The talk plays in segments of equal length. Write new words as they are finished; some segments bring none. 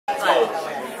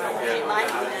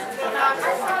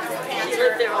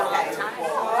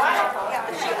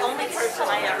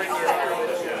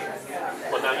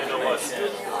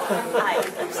Well,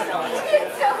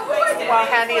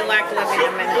 how do you like living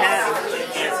in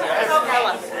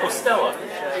Manhattan? Stella.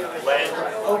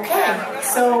 Okay,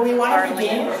 so we want to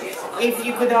begin. If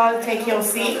you could all take your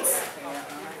seats,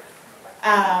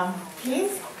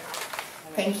 please.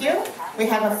 Thank you. We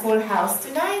have a full house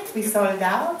tonight. We sold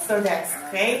out, so that's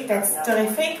great. That's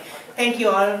terrific. Thank you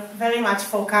all very much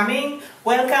for coming.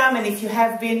 Welcome, and if you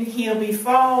have been here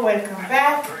before, welcome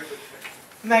back.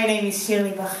 My name is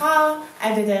Shirley Bachar.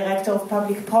 I'm the Director of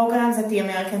Public Programs at the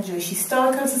American Jewish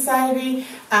Historical Society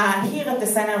here at the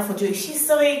Center for Jewish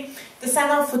History. The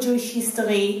Center for Jewish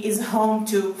History is home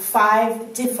to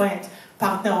 5 different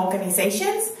partner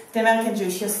organizations. The American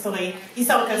Jewish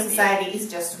Historical Society is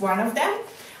just one of them.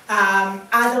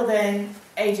 Other than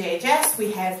AJHS,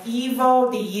 we have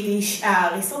YIVO, the Yiddish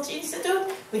Research Institute.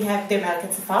 We have the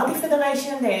American Sephardi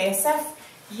Federation, the ASF,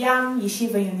 YAM,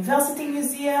 Yeshiva University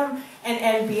Museum, and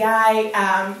LBI,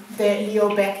 the Leo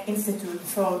Baeck Institute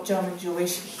for German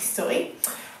Jewish History.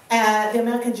 The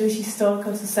American Jewish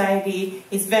Historical Society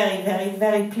is very, very,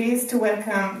 very pleased to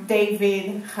welcome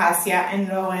David, Hasia, and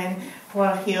Lauren, who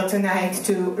are here tonight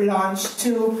to launch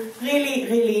 2 really,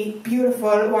 really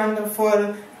beautiful,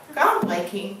 wonderful,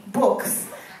 groundbreaking books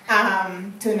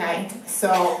tonight.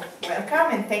 So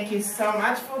welcome, and thank you so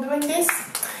much for doing this.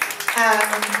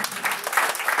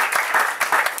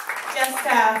 Just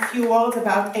a few words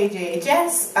about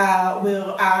AJHS.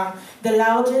 We're the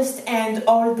largest and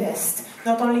oldest,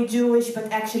 not only Jewish,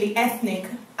 but actually ethnic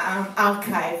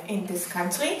archive in this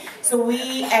country. So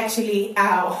we actually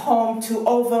are home to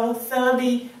over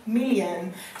 30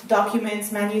 million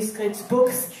documents, manuscripts,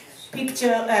 books,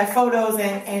 photos,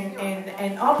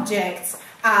 and objects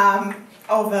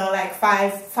over like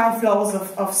five floors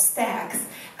of stacks.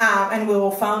 And we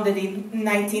were founded in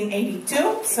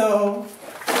 1982, so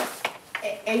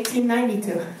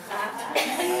 1892.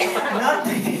 Not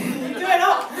 1992 at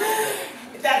all.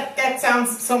 That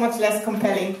sounds so much less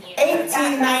compelling.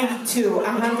 1892,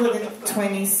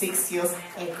 126 years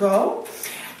ago.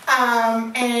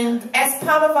 And as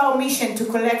part of our mission to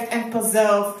collect and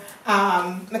preserve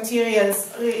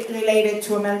materials related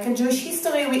to American Jewish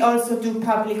history, we also do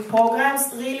public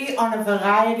programs really on a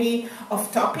variety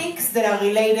of topics that are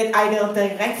related either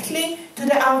directly to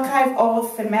the archive or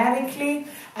thematically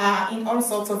in all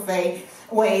sorts of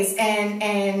ways.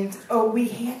 And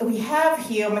we have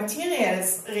here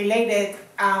materials related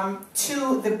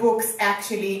to the books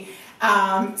actually,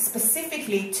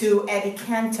 specifically to Eddie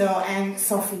Cantor and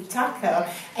Sophie Tucker.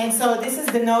 And so this is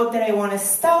the note that I want to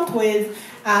start with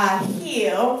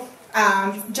here,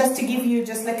 just to give you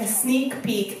just like a sneak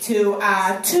peek to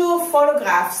 2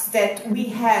 photographs that we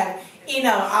have in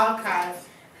our archive.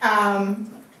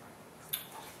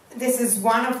 This is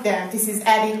one of them. This is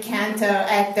Eddie Cantor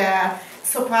at the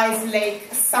Surprise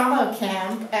Lake Summer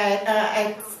Camp at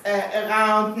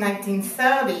around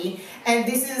 1930, and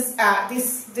this is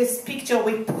this picture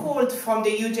we pulled from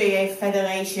the UJA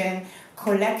Federation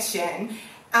collection,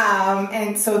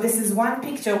 and so this is one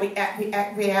picture. We have the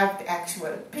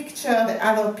actual picture. The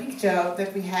other picture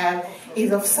that we have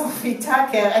is of Sophie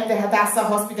Tucker at the Hadassah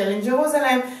Hospital in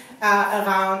Jerusalem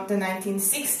around the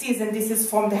 1960s, and this is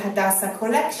from the Hadassah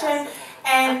collection.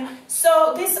 And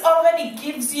so this already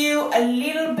gives you a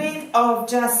little bit of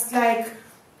just like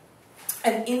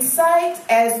an insight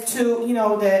as to, you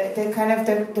know, the kind of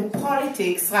the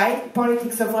politics, right?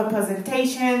 Politics of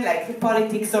representation, like the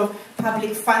politics of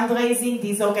public fundraising.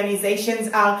 These organizations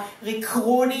are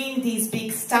recruiting these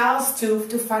big stars to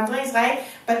fundraise, right?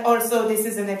 But also this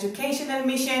is an educational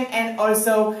mission and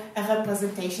also a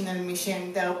representational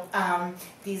mission.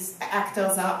 These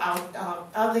actors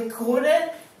are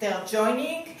recruited. They're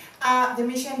joining the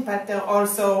mission, but they're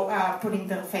also putting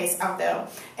their face out there.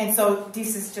 And so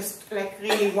this is just like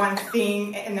really one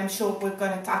thing, and I'm sure we're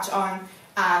going to touch on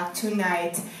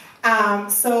tonight. And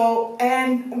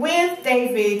with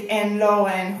David and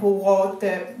Lauren, who wrote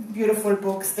the beautiful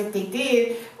books that they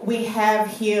did, we have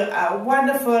here a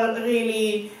wonderful,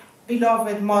 really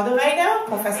beloved moderator,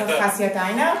 Professor Hasia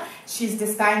Diner. She's the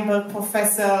Steinberg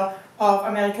Professor of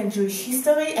American Jewish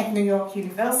History at New York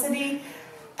University.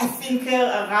 A thinker,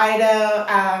 a writer,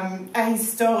 a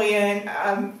historian,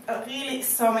 really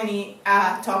so many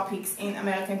topics in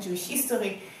American Jewish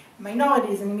history,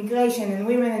 minorities and immigration and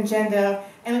women and gender,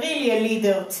 and really a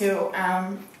leader too.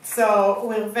 So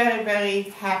we're very,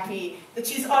 very happy that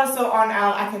she's also on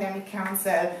our academic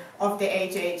council of the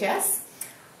AJHS.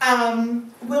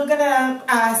 We're going to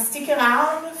stick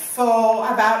around for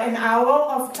about an hour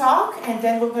of talk, and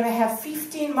then we're going to have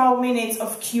 15 more minutes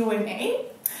of Q&A.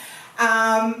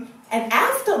 And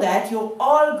after that, you're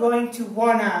all going to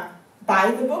want to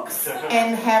buy the books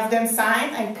and have them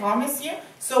signed, I promise you.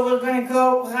 So we're going to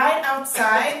go right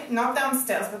outside, not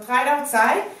downstairs, but right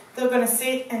outside. They're going to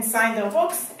sit and sign their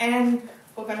books, and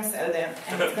we're going to sell them.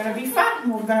 And it's going to be fun.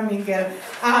 We're going to mingle.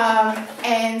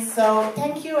 And so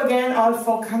thank you again all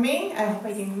for coming. I hope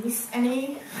I didn't miss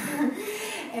any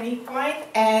point.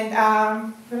 And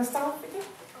I'm going to start with you.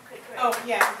 Okay, great. Oh,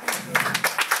 yeah.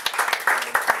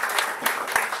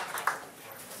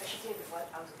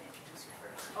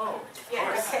 Oh, Yeah,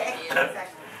 okay.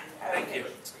 Exactly. Thank you.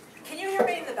 can you hear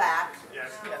me in the back?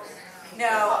 Yes. No,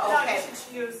 No, okay. you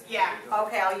should use, yeah.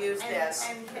 Okay, I'll use this.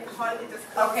 And hold it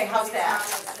as Okay, how's that?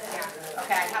 Yeah.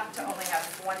 Okay, I happen to only have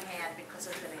one hand because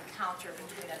of an encounter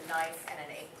between a knife and an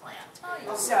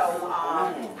eggplant. So,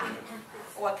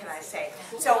 what can I say?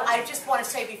 So I just want to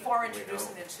say before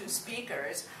introducing the two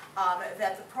speakers,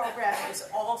 that the program is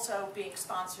also being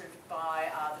sponsored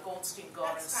by the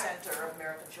Goldstein-Gorin Center of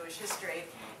American Jewish History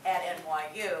at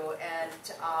NYU, and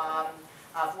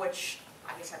of which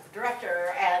I guess I'm the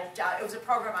director, and it was a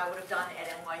program I would have done at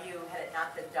NYU had it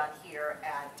not been done here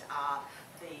at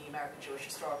the American Jewish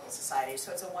Historical Society.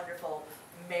 So it's a wonderful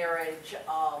marriage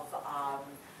of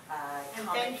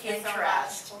common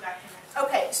interest.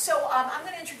 Okay, so I'm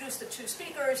going to introduce the two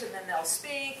speakers, and then they'll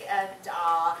speak, and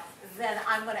then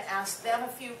I'm going to ask them a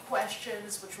few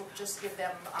questions, which will just give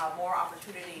them more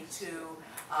opportunity to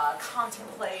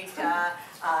contemplate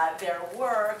their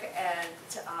work,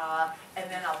 and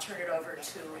then I'll turn it over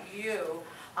to you.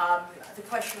 The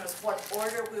question was what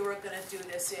order we were going to do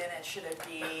this in, and should it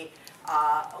be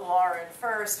Lauren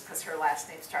first, because her last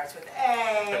name starts with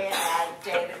A, and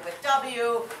David with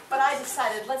W, but I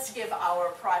decided let's give our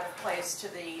pride of place to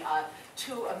the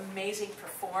two amazing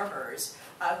performers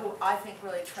who I think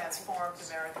really transformed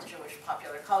American Jewish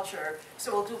popular culture.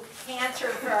 So we'll do Cantor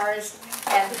first,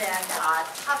 and then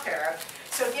Tucker.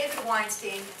 So David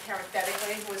Weinstein,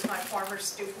 parenthetically, who was my former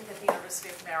student at the University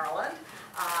of Maryland,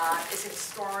 is a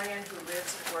historian who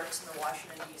lives and works in the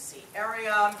Washington, D.C.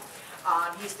 area.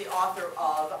 He's the author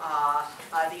of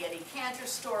The Eddie Cantor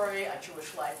Story, A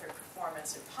Jewish Life and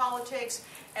Performance in Politics,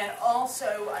 and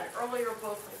also an earlier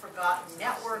book, The Forgotten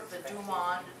Network, The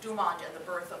Dumont and the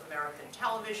Birth of American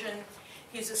Television.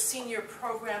 He's a senior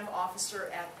program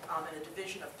officer in the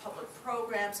Division of Public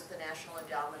Programs at the National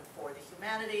Endowment for the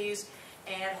Humanities,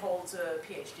 and holds a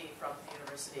PhD from the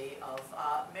University of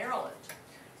Maryland.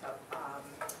 So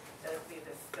that'll be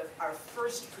our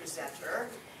first presenter.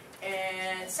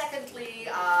 And secondly,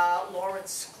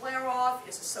 Lawrence Skleroff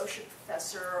is Associate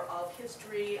Professor of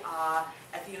History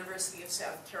at the University of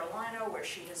South Carolina, where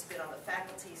she has been on the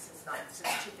faculty since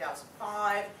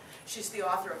 2005. She's the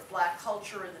author of Black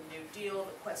Culture and the New Deal,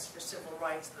 The Quest for Civil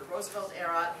Rights in the Roosevelt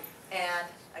Era, and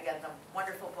again, the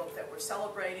wonderful book that we're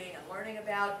celebrating and learning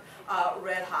about,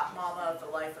 Red Hot Mama, The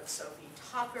Life of Sophie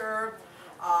Tucker.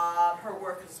 Her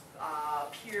work has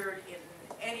appeared in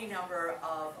any number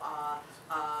of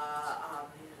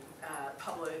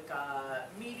public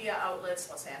media outlets,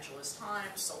 Los Angeles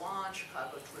Times, Salon,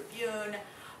 Chicago Tribune,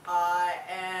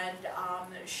 and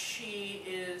she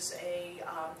is a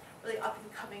really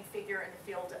up-and-coming figure in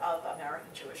the field of American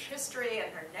Jewish history,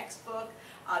 and her next book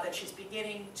that she's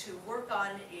beginning to work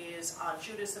on is on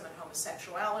Judaism and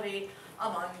homosexuality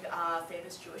among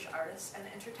famous Jewish artists and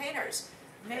entertainers.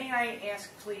 May I ask,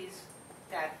 please,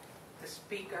 that the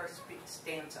speaker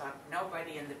stands up.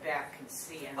 Nobody in the back can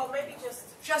see anything. Oh, maybe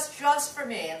just for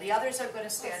me, and the others are going to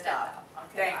stand up.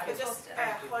 Okay, Thank you. Just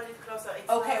hold it closer. It's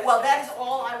okay, not- well, that is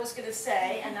all I was going to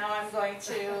say, and now I'm going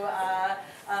to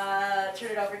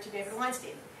turn it over to David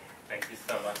Weinstein. Thank you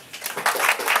so much.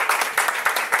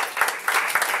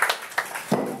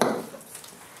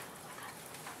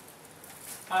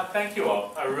 Thank you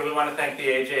all. I really want to thank the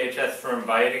AJHS for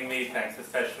inviting me. Thanks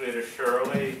especially to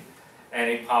Shirley,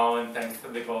 Annie Pollan, thanks to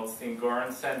the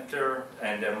Goldstein-Gorin Center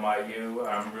and NYU.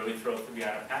 I'm really thrilled to be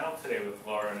on a panel today with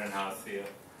Lauren and Hasia.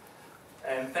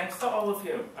 And thanks to all of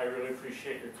you. I really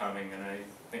appreciate your coming, and I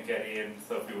think Eddie and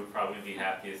Sophie would probably be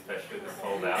happy, especially the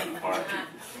sold-out part.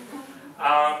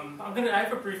 I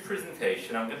have a brief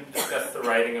presentation. I'm going to discuss the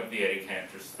writing of the Eddie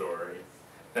Cantor story.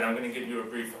 Then I'm going to give you a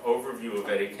brief overview of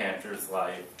Eddie Cantor's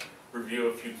life, review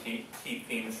a few key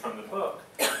themes from the book,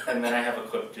 and then I have a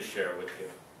clip to share with you.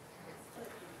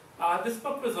 This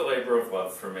book was a labor of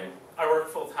love for me. I work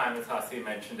full-time, as Hasia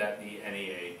mentioned, at the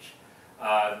NEH.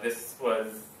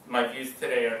 My views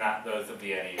today are not those of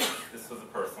the NEH. This was a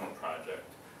personal project,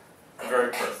 a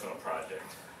very personal project.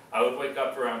 I would wake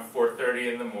up around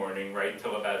 4:30 in the morning, right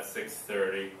till about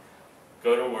 6:30,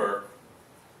 go to work,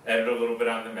 edit a little bit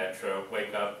on the Metro,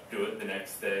 wake up, do it the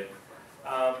next day.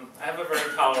 I have a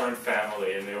very tolerant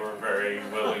family, and they were very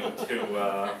willing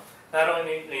to not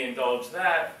only indulge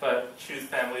that, but choose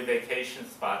family vacation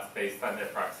spots based on their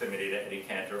proximity to Eddie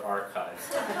Cantor archives.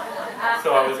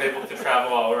 So I was able to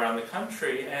travel all around the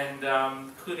country, and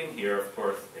including here, of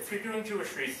course. If you're doing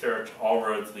Jewish research, all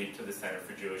roads lead to the Center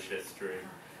for Jewish History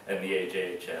and the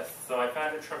AJHS. So I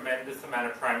found a tremendous amount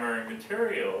of primary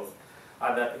materials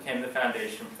that became the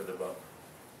foundation for the book.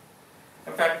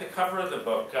 In fact, the cover of the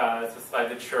book is a slide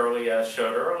that Shirley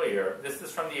showed earlier. This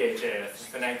is from the AJS.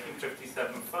 It's a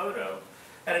 1957 photo,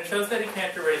 and it shows Eddie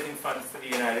Cantor raising funds for the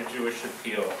United Jewish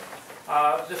Appeal.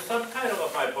 The subtitle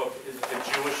of my book is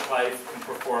A Jewish Life in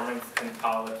Performance and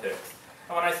Politics.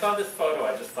 And when I saw this photo,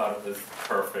 I just thought it was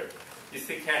perfect. You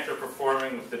see Cantor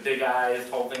performing with the big eyes,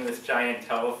 holding this giant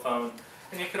telephone,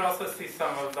 and you could also see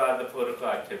some of the political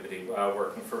activity,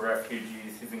 working for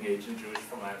refugees. He's engaged in Jewish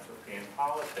philanthropy and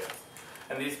politics.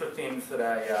 And these were themes that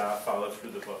I followed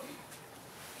through the book.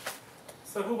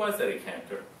 So who was Eddie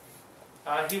Cantor?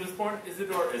 He was born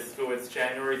Isidor Iskowitz,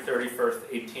 January 31st,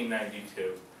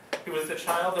 1892. He was the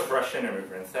child of Russian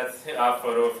immigrants. That's a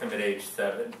photo of him at age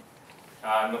 7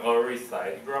 on the Lower East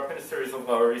Side. He grew up in a series of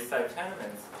Lower East Side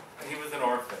tenements, and he was an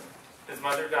orphan. His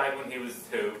mother died when he was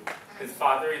 2. His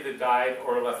father either died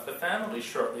or left the family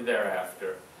shortly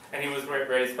thereafter. And he was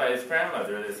raised by his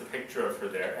grandmother. There's a picture of her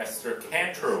there, Esther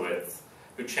Kantorowicz,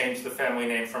 who changed the family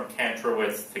name from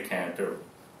Kantorowicz to Cantor.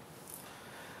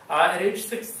 At age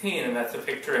 16, and that's a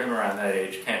picture of him around that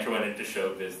age, Cantor went into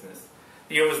show business.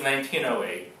 The year was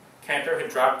 1908. Cantor had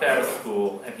dropped out of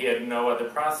school, and he had no other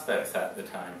prospects at the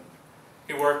time.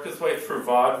 He worked his way through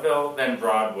vaudeville, then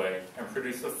Broadway, and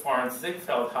producer Florence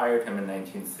Ziegfeld hired him in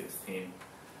 1916.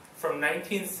 From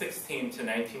 1916 to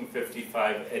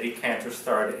 1955, Eddie Cantor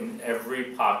starred in every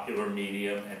popular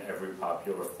medium and every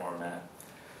popular format.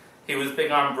 He was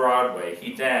big on Broadway.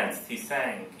 He danced, he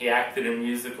sang, he acted in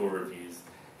musical reviews.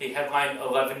 He headlined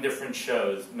 11 different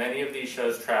shows. Many of these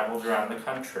shows traveled around the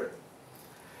country.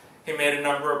 He made a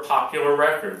number of popular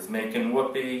records, Makin'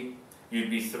 Whoopee,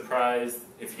 You'd Be Surprised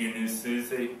If You Knew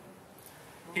Susie.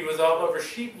 He was all over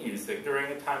sheet music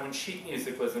during a time when sheet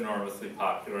music was enormously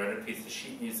popular, and a piece of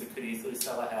sheet music could easily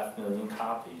sell 500,000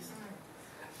 copies.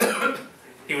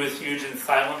 He was huge in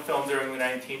silent film during the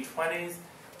 1920s.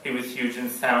 He was huge in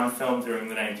sound film during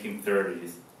the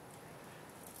 1930s.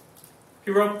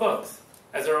 He wrote books.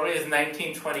 As early as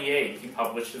 1928, he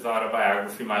published his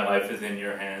autobiography, My Life Is in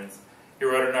Your Hands. He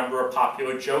wrote a number of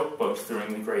popular joke books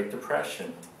during the Great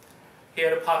Depression. He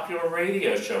had a popular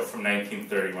radio show from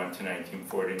 1931 to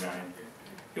 1949.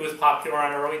 He was popular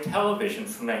on early television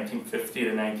from 1950 to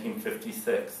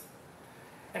 1956.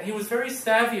 And he was very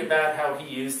savvy about how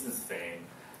he used his fame.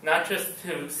 Not just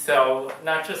to sell,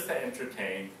 not just to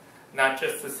entertain, not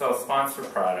just to sell sponsor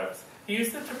products. He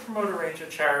used it to promote a range of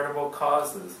charitable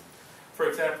causes. For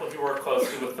example, he worked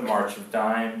closely with the March of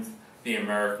Dimes, the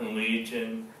American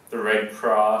Legion, the Red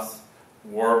Cross,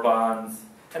 war bonds.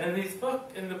 And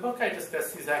in the book, I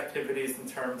discuss these activities in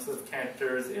terms of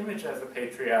Cantor's image as a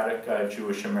patriotic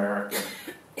Jewish American.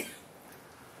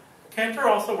 Cantor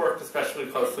also worked especially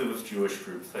closely with Jewish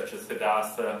groups such as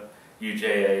Hadassah,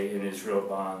 UJA, and Israel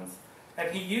Bonds.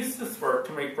 And he used this work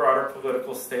to make broader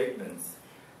political statements.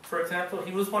 For example,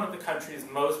 he was one of the country's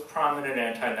most prominent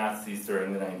anti-Nazis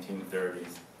during the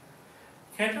 1930s.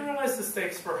 Cantor realized the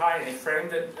stakes were high, and he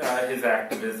framed his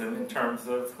activism in terms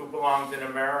of who belonged in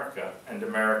America and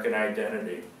American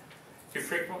identity. He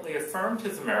frequently affirmed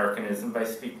his Americanism by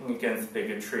speaking against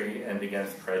bigotry and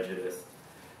against prejudice.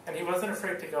 And he wasn't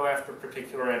afraid to go after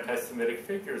particular anti-Semitic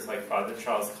figures like Father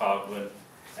Charles Coughlin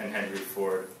and Henry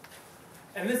Ford.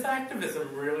 And this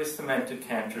activism really cemented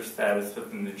Cantor's status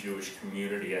within the Jewish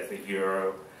community as a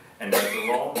hero and as a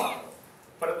role model.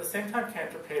 But at the same time,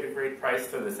 Cantor paid a great price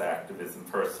for this activism,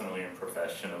 personally and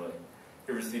professionally.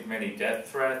 He received many death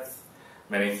threats,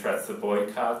 many threats of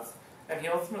boycotts, and he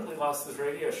ultimately lost his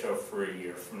radio show for a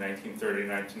year, from 1939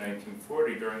 to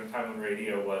 1940, during a time when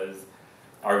radio was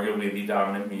arguably the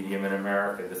dominant medium in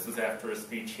America. This was after a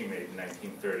speech he made in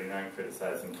 1939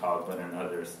 criticizing Coughlin and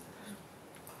others.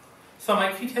 So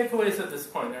my key takeaways at this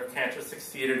point are Cantor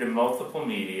succeeded in multiple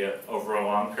media over a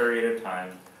long period of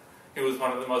time. He was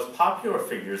one of the most popular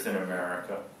figures in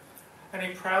America, and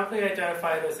he proudly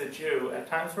identified as a Jew at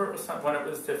times when it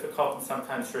was difficult and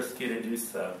sometimes risky to do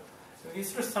so. And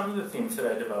these are some of the themes that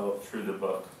I developed through the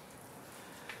book.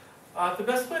 The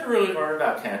best way to really learn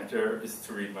about Cantor is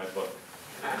to read my book.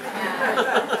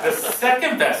 The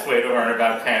second best way to learn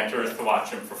about Cantor is to watch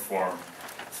him perform.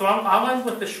 So I'll end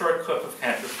with a short clip of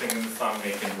Cantor singing the song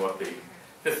Makin' Whoopee.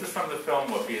 This is from the film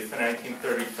Whoopi. It's a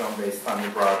 1930 film based on the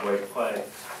Broadway play.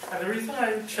 And the reason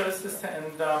I chose this to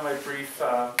end my brief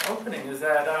opening is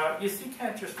that you see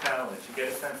Cantor's talent. You get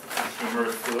a sense of his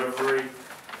humorous delivery,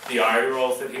 the eye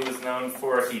rolls that he was known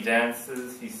for. He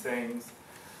dances, he sings.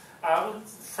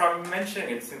 From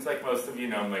mentioning it, seems like most of you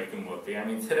know Mike and Whoopi. I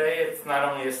mean, today it's not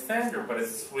only a standard, but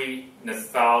it's sweet,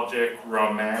 nostalgic,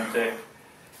 romantic,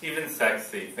 even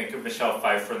sexy. Think of Michelle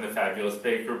Pfeiffer and the Fabulous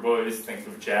Baker Boys. Think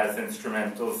of jazz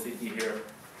instrumentals that you hear.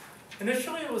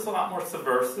 Initially, it was a lot more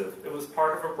subversive. It was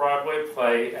part of a Broadway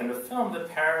play and a film that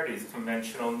parodies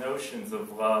conventional notions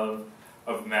of love,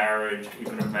 of marriage,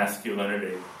 even of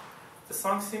masculinity. The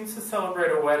song seems to celebrate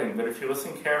a wedding, but if you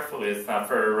listen carefully, it's not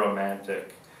very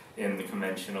romantic in the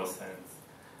conventional sense.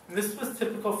 And this was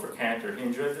typical for Cantor. He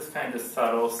enjoyed this kind of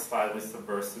subtle, slightly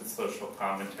subversive social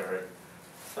commentary.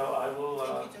 So I will...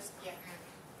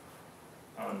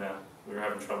 Oh no, we were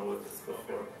having trouble with this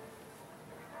before.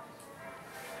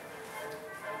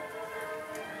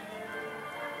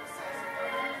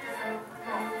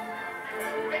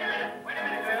 Wait a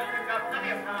minute, girls, we've got plenty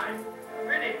of time.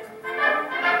 Really.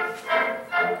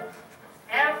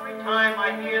 Every time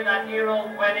I hear that dear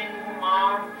old wedding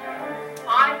march,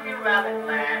 I feel rather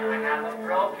glad I have a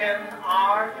broken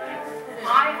heart.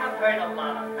 I have heard a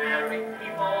lot of married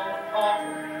people talk,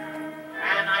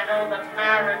 and I know that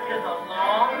marriage is a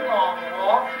long, long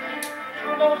walk. To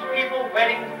most people,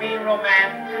 weddings mean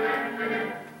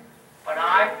romance, but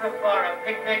I prefer a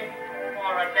picnic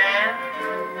or a dance.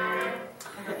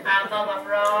 Another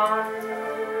bride,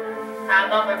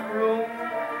 another groom.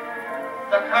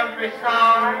 The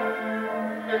countryside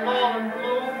is all in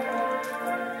bloom.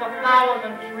 The flowers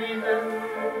and trees,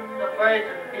 the birds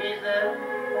and bees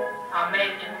are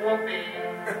making whoopee.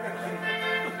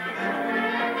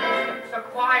 The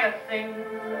choir sings,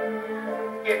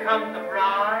 here comes the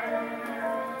bride.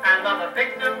 Another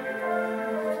victim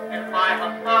is by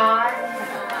her side.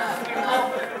 She's off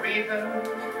with reason,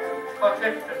 'cause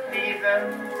it's the season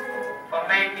for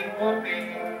making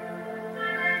whoopee.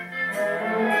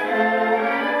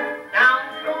 Down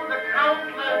through the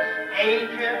countless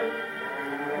ages,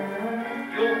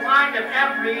 you'll find it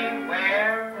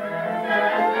everywhere.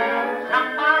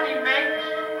 Somebody makes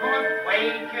good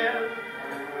wages.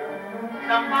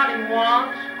 Somebody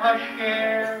wants her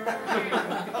share.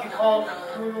 She calls them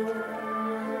true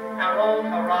and rolls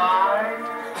her eyes.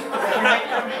 She makes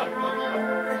them strudel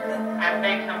and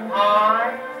makes them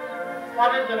pie.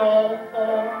 What is it all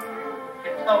for?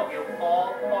 It's so you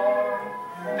fall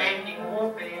for making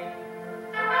whoopee.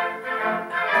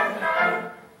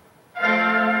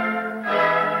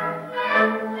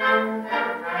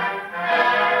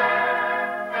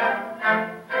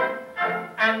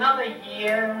 Another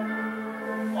year,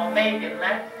 or maybe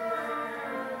less.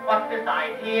 What's this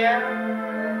idea?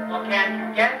 Or can't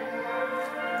you guess?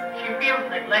 She feels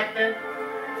neglected,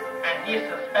 and he's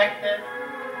suspected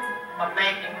of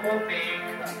making whoopee.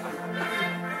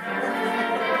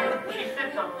 She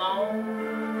sits alone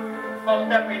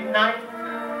most every night.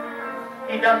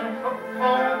 He doesn't cook,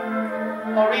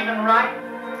 phone, or even write.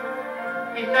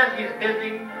 He says he's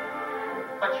busy,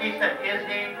 but she said, is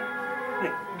he?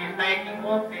 He's making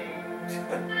whoopee.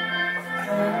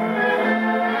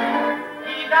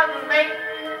 He doesn't make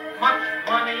much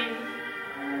money,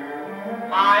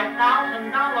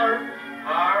 $5,000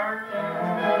 hard.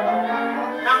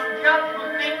 Some judge who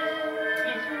thinks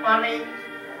he's funny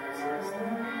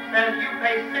says you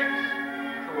pay 6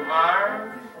 too hard.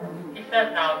 He says,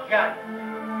 now judge,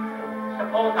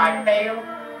 suppose I fail.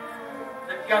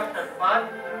 The judge says, bud,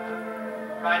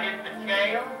 right into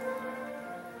jail.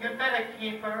 You'd better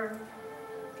keep her.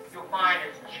 You'll find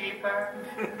it's cheaper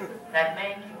than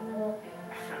making whoopee.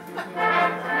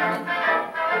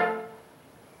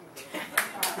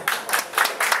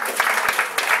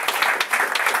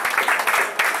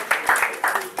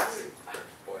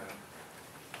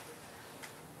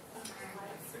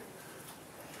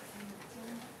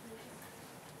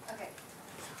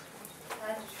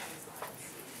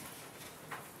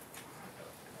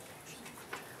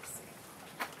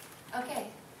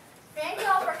 Okay, thank you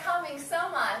all for coming so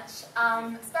much.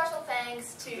 Special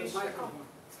thanks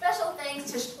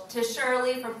to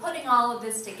Shirley for putting all of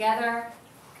this together.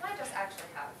 Can I just actually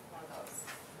have one of those?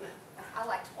 I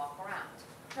like to walk around.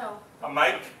 No. A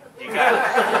mic? You got it.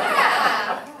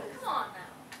 Yeah. Come on now.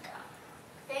 Yeah.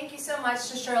 Thank you so much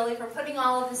to Shirley for putting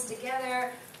all of this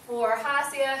together. For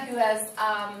Hasia, who has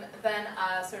been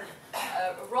a sort of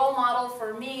a role model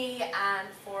for me, and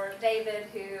for David,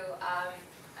 who I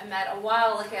met a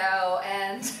while ago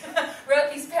and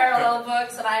wrote these parallel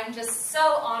books, and I'm just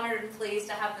so honored and pleased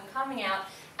to have them coming out.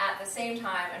 at the same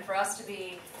time, and for us to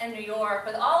be in New York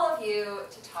with all of you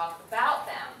to talk about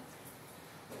them.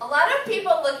 A lot of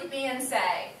people look at me and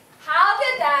say, how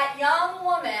did that young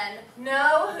woman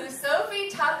know who Sophie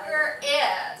Tucker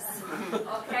is?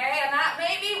 Okay, and that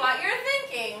may be what you're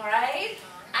thinking, right?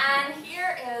 And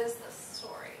here is the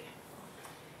story.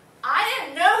 I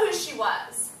didn't know who she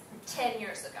was 10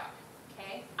 years ago.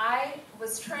 Okay? I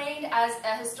was trained as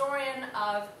a historian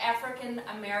of African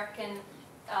American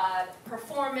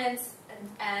performance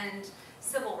and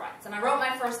civil rights. And I wrote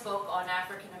my first book on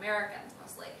African Americans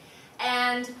mostly.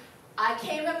 And I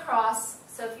came across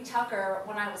Sophie Tucker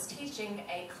when I was teaching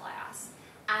a class.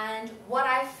 And what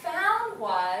I found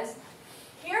was,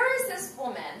 here is this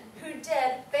woman who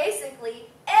did basically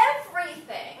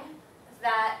everything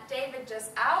that David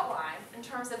just outlined in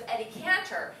terms of Eddie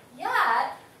Cantor,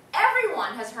 yet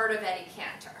everyone has heard of Eddie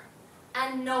Cantor,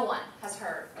 and no one has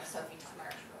heard of Sophie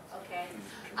Tucker. Okay?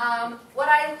 What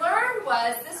I learned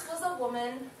was this was a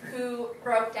woman who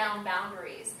broke down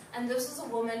boundaries, and this was a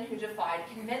woman who defied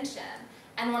convention.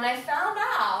 And when I found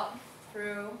out,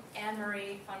 through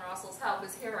Anne-Marie von Rossel's help,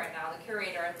 who's here right now, the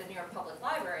curator at the New York Public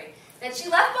Library, that she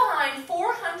left behind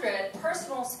 400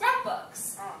 personal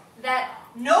scrapbooks that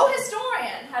no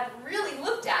historian had really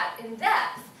looked at in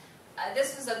depth.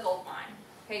 This was a gold mine.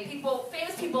 Okay,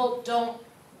 famous people don't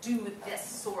do this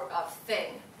sort of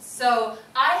thing. So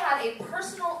I had a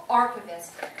personal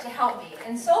archivist to help me,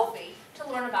 and Sophie, to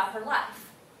learn about her life.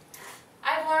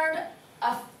 I learned,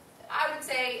 I would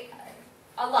say,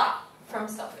 a lot from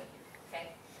Sophie.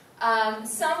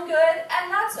 Some good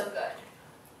and not so good.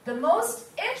 The most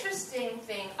interesting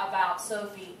thing about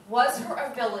Sophie was her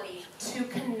ability to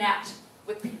connect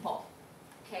with people.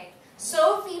 Okay?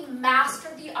 Sophie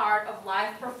mastered the art of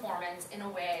live performance in a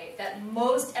way that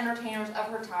most entertainers of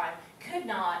her time could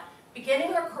not,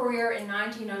 beginning her career in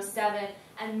 1907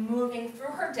 and moving through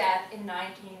her death in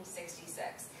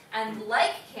 1966. And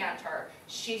like Cantor,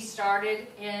 she started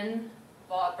in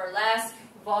burlesque,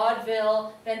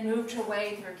 vaudeville, then moved her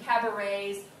way through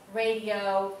cabarets,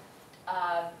 radio,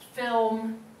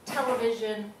 film,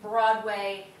 television,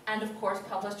 Broadway, and of course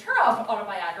published her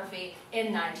autobiography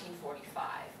in 1945.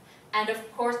 And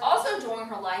of course, also during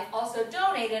her life, also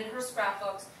donated her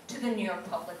scrapbooks to the New York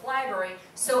Public Library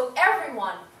so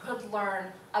everyone could learn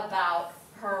about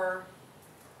her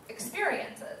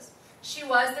experiences. She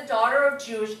was the daughter of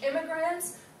Jewish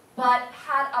immigrants, but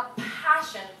had a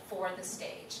passion for the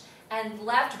stage, and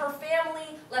left her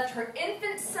family, left her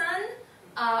infant son,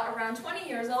 around 20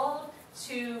 years old,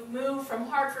 to move from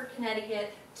Hartford,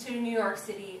 Connecticut to New York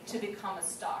City to become a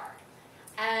star.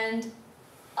 And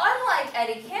unlike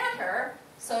Eddie Cantor,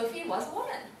 Sophie was a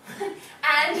woman.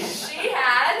 And she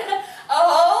had a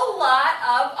whole lot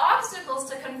of obstacles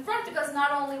to confront, because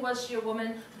not only was she a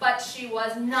woman, but she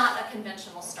was not a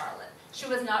conventional starlet. She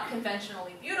was not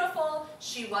conventionally beautiful.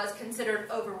 She was considered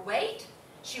overweight.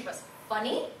 She was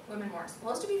funny. Women weren't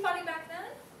supposed to be funny back then.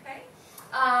 Okay?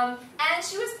 And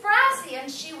she was brassy,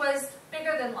 and she was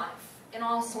bigger than life in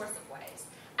all sorts of ways.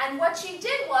 And what she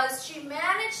did was she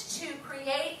managed to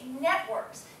create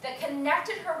networks that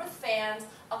connected her with fans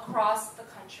across the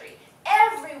country.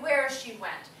 Everywhere she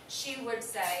went, she would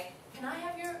say, can I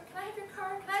have your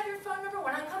card? Can I have your phone number?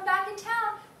 When I come back in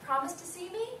town, promise to see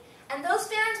me? And those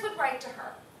fans would write to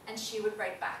her, and she would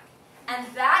write back. And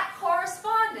that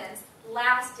correspondence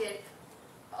lasted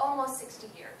almost 60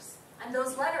 years. And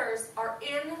those letters are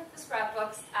in the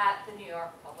scrapbooks at the New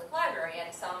York Public Library,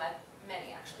 and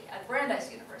many actually, at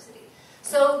Brandeis University.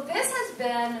 So this has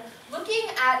been, looking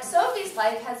at Sophie's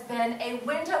life has been a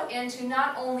window into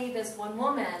not only this one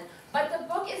woman, but the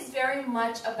book is very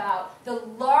much about the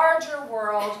larger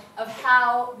world of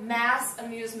how mass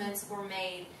amusements were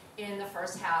made in the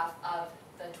first half of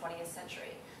the 20th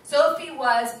century. Sophie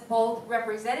was both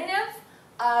representative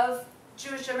of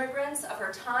Jewish immigrants of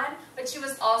her time, but she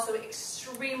was also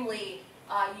extremely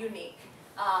unique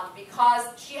because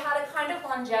she had a kind of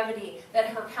longevity that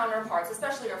her counterparts,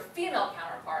 especially her female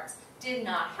counterparts, did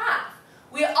not have.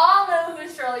 We all know who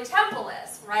Shirley Temple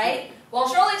is, right? Well,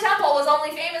 Shirley Temple was only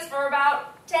famous for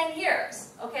about 10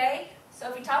 years, okay?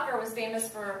 Sophie Tucker was famous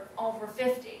for over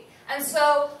 50. And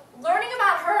so learning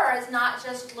about her is not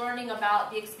just learning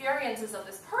about the experiences of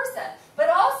this person, but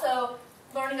also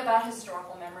learning about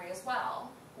historical memory as well.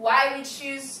 Why we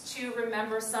choose to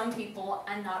remember some people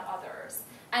and not others.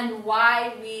 And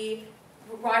why we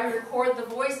record the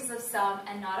voices of some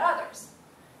and not others.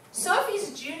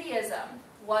 Sophie's Judaism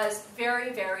was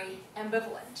very, very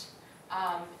ambivalent.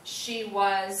 She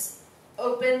was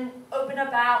open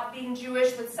about being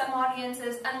Jewish with some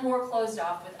audiences and more closed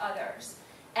off with others.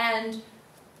 And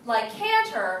like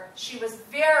Cantor, she was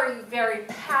very, very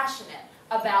passionate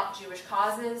about Jewish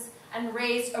causes and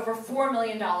raised over $4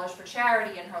 million for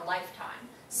charity in her lifetime.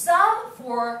 Some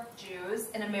for Jews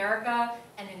in America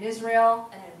and in Israel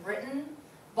and in Britain,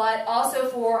 but also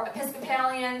for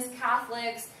Episcopalians,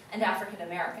 Catholics, and African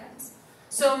Americans.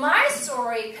 So my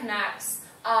story connects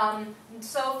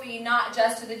Sophie not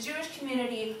just to the Jewish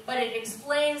community, but it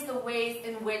explains the ways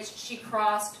in which she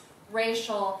crossed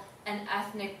racial and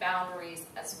ethnic boundaries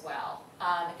as well.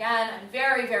 Again, I'm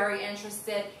very, very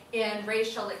interested in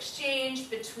racial exchange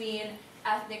between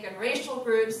ethnic and racial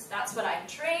groups. That's what I'm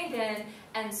trained in.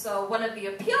 And so one of the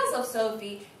appeals of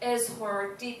Sophie is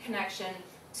her deep connection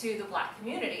to the black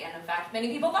community. And in fact, many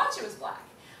people thought she was black.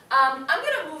 I'm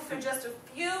going to move through just a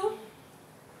few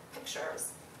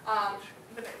pictures.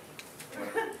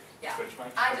 Yeah,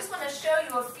 I just want to show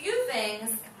you a few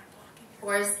things. Of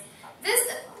course,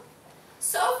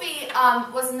 Sophie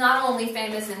was not only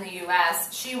famous in the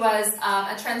U.S., she was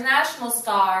a transnational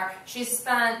star. She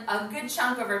spent a good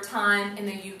chunk of her time in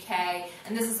the U.K.,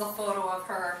 and this is a photo of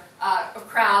her, of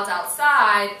crowds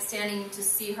outside standing to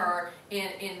see her in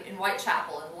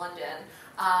Whitechapel in London.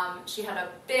 She had a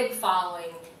big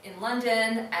following in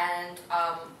London and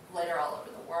later all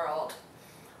over the world.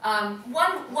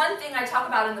 One thing I talk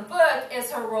about in the book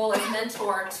is her role as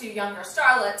mentor to younger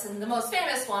starlets, and the most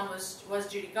famous one was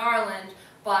Judy Garland,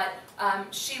 but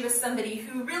she was somebody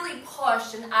who really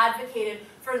pushed and advocated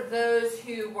for those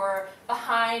who were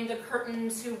behind the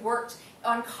curtains, who worked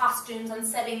on costumes, on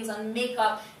settings, on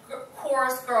makeup,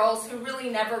 chorus girls who really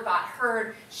never got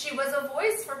heard. She was a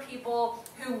voice for people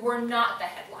who were not the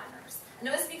headliners, and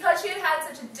it was because she had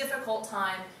had such a difficult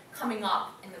time coming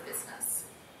up in the business.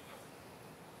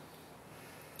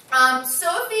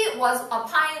 Sophie was a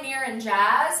pioneer in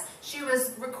jazz. She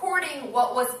was recording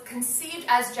what was conceived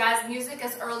as jazz music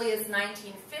as early as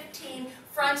 1915,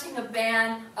 fronting a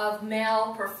band of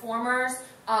male performers.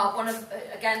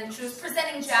 Again, she was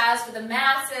presenting jazz for the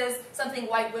masses, something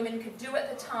white women could do at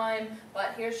the time,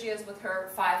 but here she is with her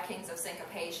 5 Kings of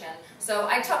Syncopation. So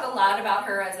I talk a lot about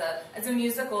her as a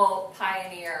musical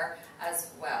pioneer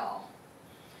as well.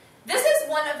 This is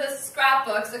one of the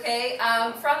scrapbooks, okay,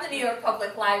 from the New York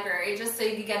Public Library, just so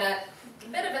you can get a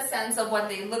bit of a sense of what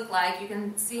they look like. You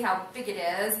can see how big it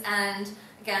is, and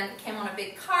again, it came on a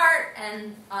big cart,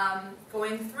 and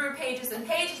going through pages and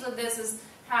pages of this is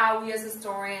how we as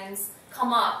historians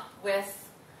come up with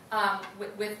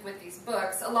these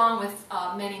books, along with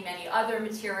many, many other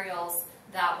materials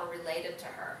that were related to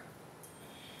her.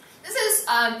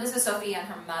 This is Sophie and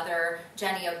her mother,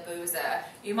 Jenny of Booza.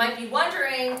 You might be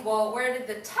wondering, well, where did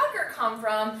the Tucker come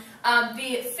from?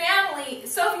 The family,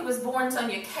 Sophie was born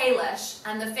Sonia Kalish,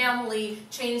 and the family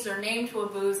changed their name to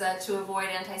Abuza to avoid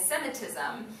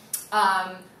anti-Semitism.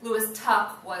 Louis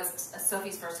Tuck was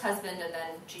Sophie's first husband, and then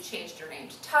she changed her name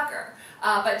to Tucker.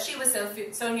 But she was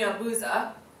Sonia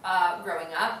Abuza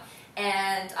growing up,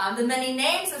 and the many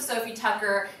names of Sophie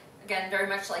Tucker, again, very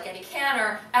much like Eddie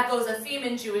Cantor, echoes a theme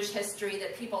in Jewish history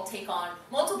that people take on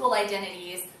multiple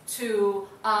identities to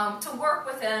work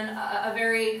within a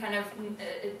very kind of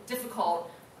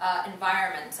difficult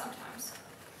environment sometimes.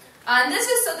 And this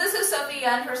is Sophie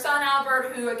and her son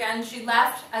Albert, who again she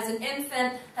left as an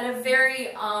infant, had a very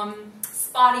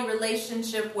spotty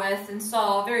relationship with, and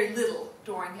saw very little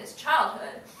during his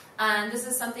childhood. And this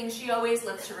is something she always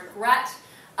lived to regret.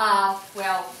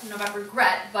 Well, not about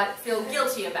regret, but feel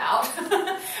guilty about.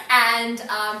 And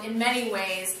in many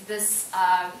ways, this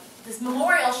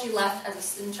memorial she left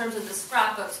in terms of the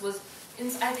scrapbooks was,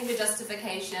 I think, a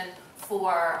justification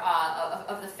for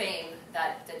of the fame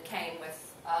that came with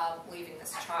leaving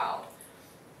this child.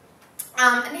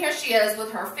 And here she is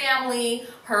with her family,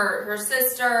 her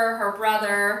sister, her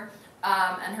brother,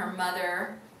 and her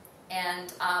mother.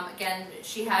 And again,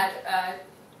 she had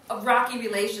a rocky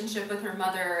relationship with her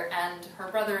mother, and her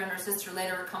brother and her sister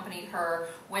later accompanied her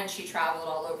when she traveled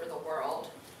all over the world.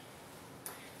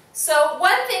 So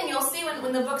one thing you'll see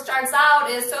when the book starts out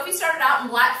is Sophie started out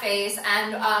in blackface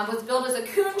and was billed as a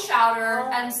coon shouter,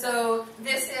 and so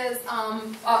this is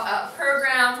a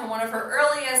program from one of her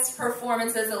earliest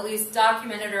performances, at least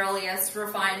documented earliest,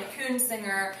 refined coon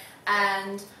singer,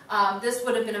 and this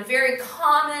would have been a very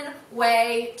common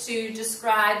way to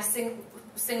describe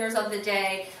singers of the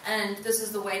day, and this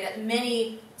is the way that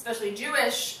many, especially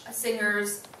Jewish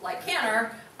singers like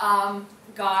Cantor,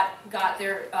 got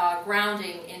their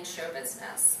grounding in show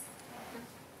business.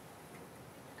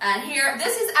 And here,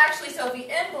 this is actually Sophie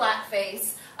in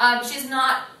blackface.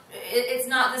 it's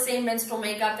not the same minstrel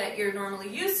makeup that you're normally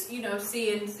used,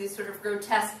 see in these sort of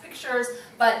grotesque pictures,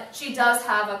 but she does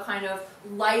have a kind of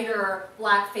lighter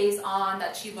black face on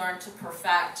that she learned to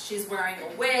perfect. She's wearing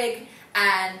a wig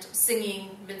and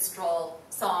singing minstrel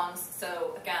songs.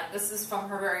 So again, this is from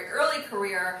her very early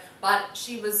career, but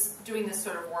she was doing this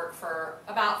sort of work for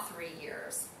about 3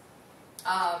 years.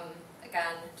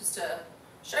 Again, just to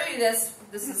show you this,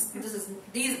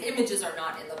 these images are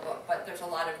not in the book, but there's a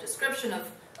lot of description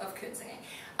of coon singing.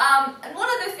 And one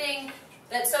other thing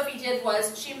that Sophie did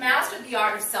was she mastered the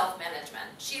art of self-management.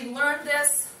 She learned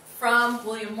this from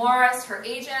William Morris, her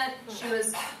agent. She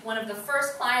was one of the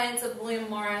first clients of William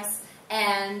Morris,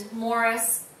 and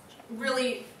Morris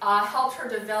really helped her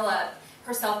develop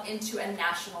herself into a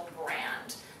national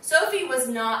brand. Sophie was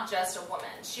not just a woman.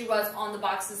 She was on the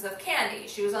boxes of candy.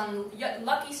 She was on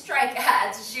Lucky Strike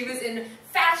ads. She was in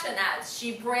fashion ads.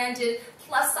 She branded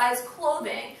plus-size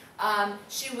clothing.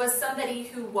 She was somebody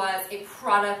who was a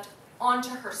product onto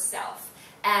herself,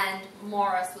 and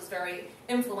Morris was very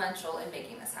influential in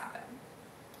making this happen.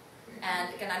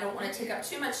 And again, I don't want to take up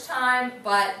too much time,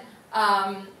 but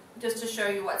just to show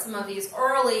you what some of these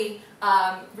early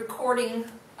recording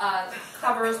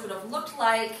covers would have looked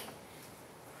like.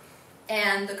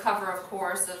 And the cover, of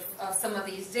course, of Some of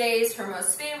These Days, her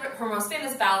most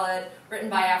famous ballad, written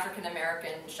by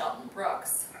African-American Shelton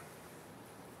Brooks.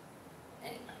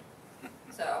 Anyway,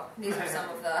 so these are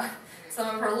some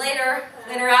of her later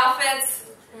outfits,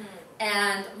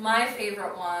 and my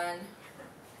favorite one,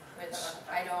 which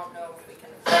I don't know if we can.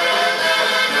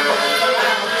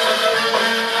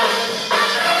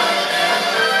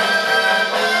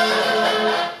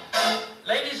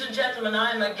 Ladies and gentlemen,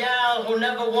 I'm a gal who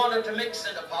never wanted to mix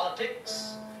into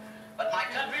politics, but my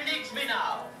country needs me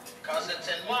now, because it's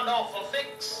in one awful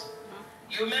fix.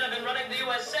 You men have been running the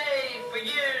USA for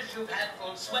years, you've had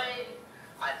full sway.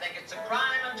 I think it's a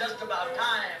crime and just about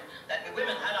time that we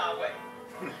women had our way.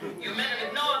 You men have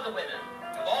ignored the women,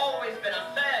 you've always been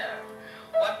unfair.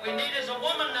 What we need is a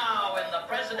woman now in the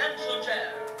presidential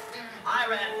chair. I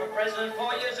ran for president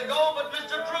 4 years ago, but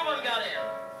Mr. Truman got in.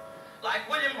 Like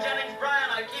William Jennings Bryan,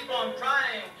 I keep on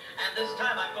trying, and this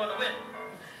time I'm going to win.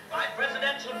 My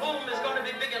presidential boom is going to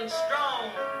be big and strong,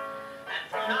 and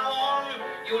from now on,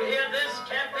 you'll hear this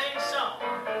campaign song.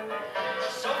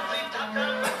 Sophie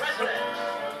Tucker for president,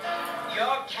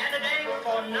 your candidate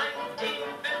for 1952.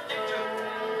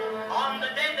 On the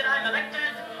day that I'm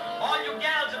elected, all you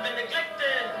gals have been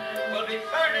neglected will be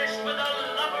furnished with a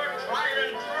lover tried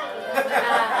and true.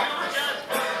 You just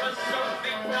vote for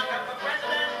Sophie Tucker for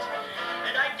president,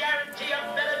 and I guarantee a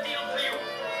better deal for you.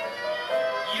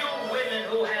 You women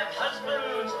who have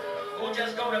husbands who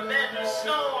just go to bed and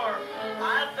snore,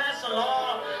 I'll pass a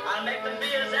law, I'll make them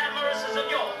be as amorous as of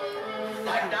yore.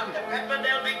 Like Dr. Pepper,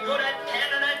 they'll be good at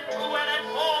 10 and at 2 and at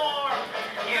 4.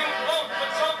 You vote for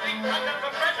Sophie Tucker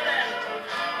for president,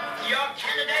 your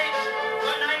candidate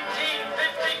for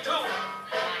 1952.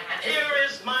 And here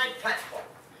is my platform.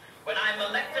 When I'm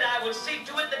elected, I will see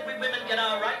to it that we women get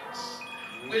our rights.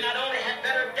 We'll not only have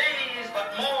better days,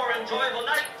 but more enjoyable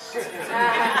nights. We've been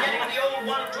getting the old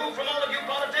 1-2 from all of you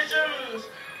politicians,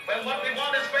 when what we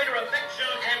want is greater affection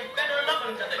and better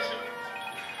loving conditions.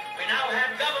 We now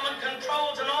have government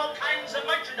controls on all kinds of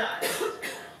merchandise.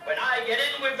 When I get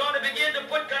in, we're going to begin to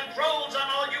put controls on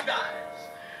all you guys.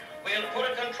 We'll put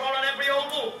a control on every old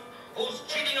wolf who's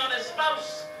cheating on his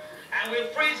spouse, and we'll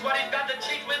freeze what he's got to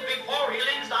cheat with before he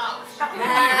leaves the house. When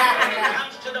it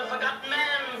comes to the forgotten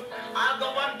man, I'll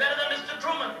go one better than Mr.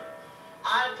 Truman.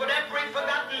 I'll put every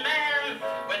forgotten man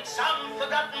with some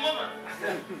forgotten woman.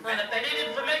 And if they need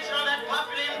information on that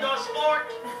popular indoor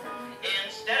sport,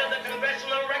 instead of the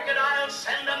congressional record, I'll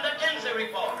send them the Kinsey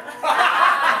report.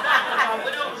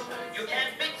 Widows, you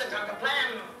can't beat the Tucker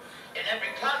plan. In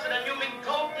every closet, a new mink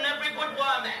coat, and every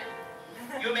boudoir man.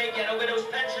 You may get a widow's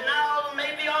pension now,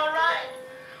 maybe all right.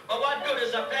 But what good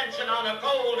is a pension on a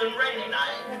cold and rainy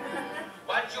night?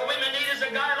 What you women need is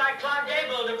a guy like Clark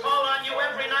Gable to call on you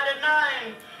every night at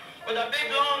 9 with a big,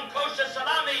 long, kosher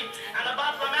salami and a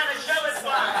bottle of Manischewitz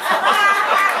wine.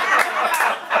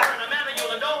 And a man that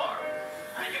you'll adore.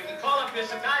 And you can call up your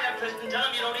psychiatrist and tell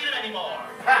him you don't need him anymore.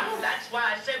 That's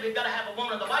why I say we've got to have a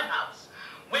woman in the White House.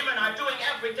 Women are doing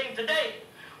everything today.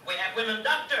 We have women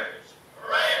doctors.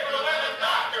 Hooray for the women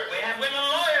doctors. We have women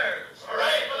lawyers.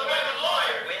 Hooray for the women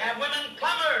lawyers. We have women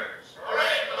plumbers.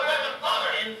 Hooray for the women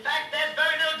plumbers. In fact, there's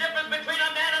very little difference between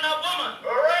a man and a woman.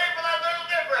 Hooray for that little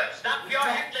difference. Stop your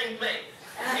heckling, please.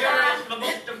 Here is the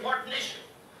most important issue.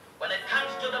 When it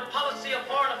comes to the policy of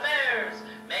foreign affairs,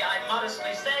 may I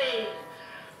modestly say,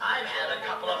 I've had a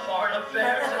couple of foreign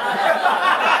affairs.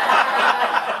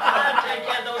 I'll take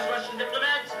care of those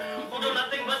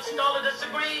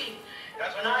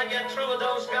Because when I get through with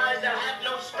those guys, they'll have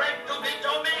no strength to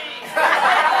veto me. The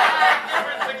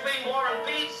difference between war and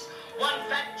peace, one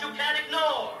fact you can't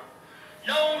ignore.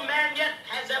 No man yet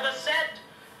has ever said,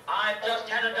 I've just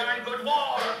had a darn good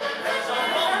war. So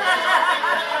vote for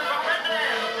Sophie for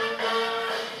president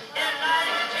in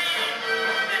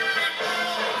 1952.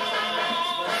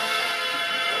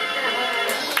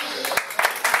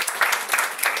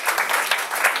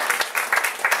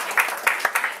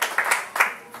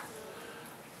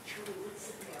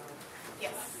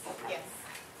 Yes, yes.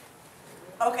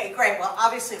 Okay, great. Well,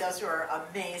 obviously those were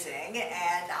amazing,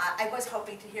 and I was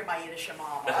hoping to hear my Yiddish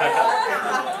mama.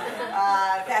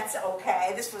 That's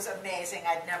okay. This was amazing.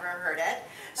 I'd never heard it.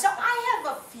 So I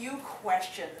have a few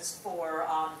questions for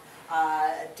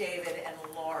David and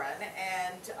Lauren,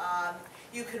 and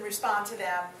you can respond to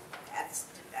them at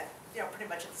pretty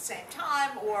much at the same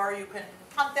time, or you can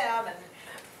punt them and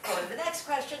go to the next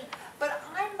question. But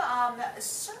I'm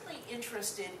certainly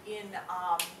interested in,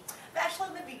 actually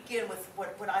let me begin with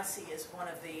what I see as one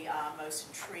of the most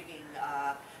intriguing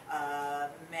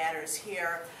matters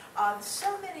here.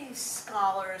 So many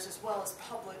scholars, as well as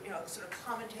public, sort of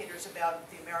commentators about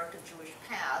the American Jewish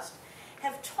past,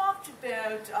 have talked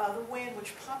about the way in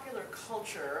which popular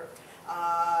culture,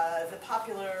 the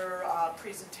popular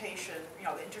presentation, the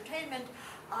entertainment,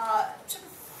 sort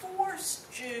of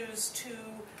forced Jews to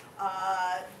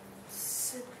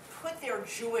put their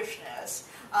Jewishness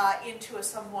into a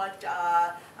somewhat,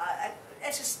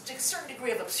 a certain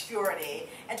degree of obscurity,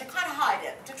 and to kind of hide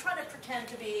it, to try to pretend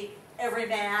to be every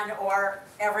man or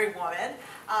every woman,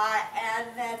 and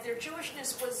that their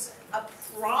Jewishness was a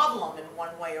problem in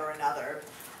one way or another.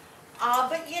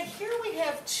 But yet here we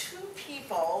have two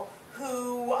people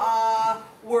who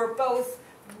were both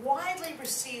widely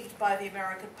received by the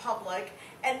American public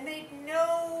and made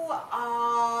no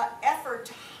effort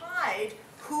to hide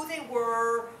who they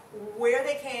were, where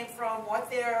they came from, what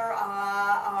their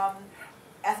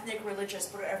ethnic, religious,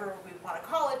 whatever we want to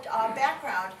call it,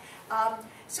 background.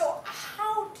 So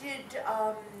how did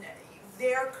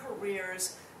their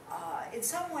careers, in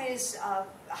some ways,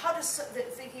 how does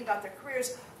thinking about their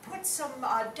careers put some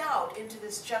doubt into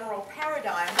this general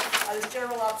paradigm, this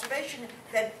general observation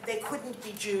that they couldn't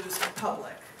be Jews in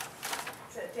public?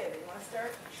 So, David, you want to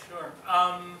start? Sure.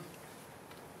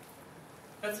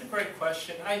 That's a great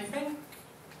question. I think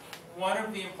one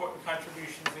of the important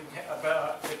contributions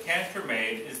that Cantor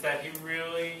made is that he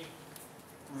really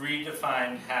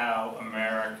redefined how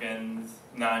Americans,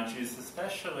 non-Jews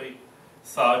especially,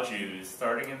 saw Jews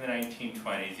starting in the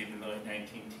 1920s, even the late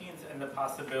 19-teens, and the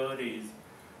possibilities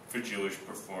for Jewish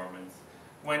performance.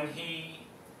 When he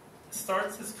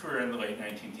starts his career in the late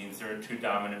 19-teens, there are two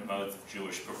dominant modes of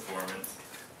Jewish performance.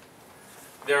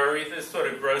 There are either sort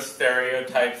of gross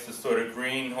stereotypes, the sort of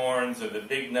greenhorns or the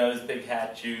big-nosed,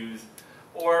 big-hat Jews,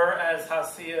 or, as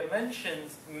Hasia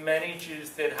mentions, many Jews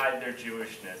did hide their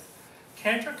Jewishness.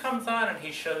 Cantor comes on and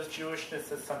he shows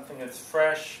Jewishness as something that's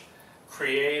fresh,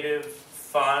 creative,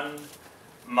 fun,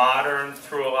 modern,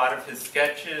 through a lot of his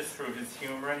sketches, through his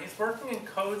humor, and he's working in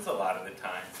codes a lot of the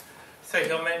time. So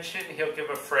he'll give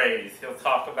a phrase, he'll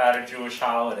talk about a Jewish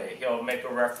holiday, he'll make a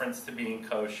reference to being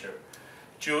kosher.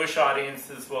 Jewish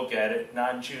audiences will get it,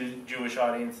 non-Jewish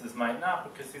audiences might not,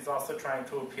 because he's also trying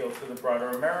to appeal to the broader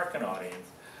American audience.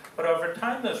 But over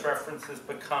time, those references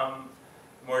become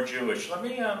more Jewish. Let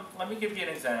me give you an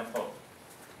example.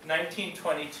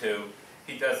 1922,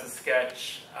 he does a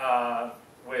sketch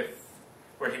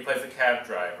where he plays a cab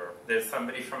driver. There's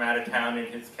somebody from out of town in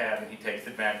his cab, and he takes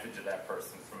advantage of that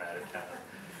person from out of town.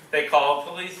 They call a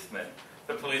policeman.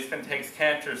 The policeman takes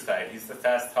Cantor's side. He's the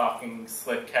fast-talking,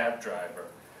 slick cab driver.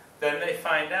 Then they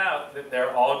find out that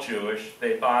they're all Jewish.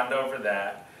 They bond over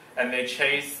that, and they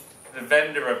chase the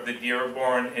vendor of the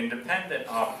Dearborn Independent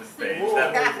off the stage.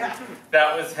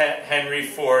 That was Henry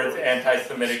Ford's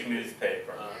anti-Semitic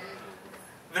newspaper.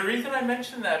 The reason I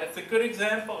mention that, it's a good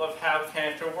example of how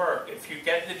Cantor worked. If you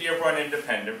get the Dearborn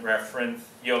Independent reference,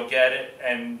 you'll get it,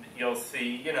 and you'll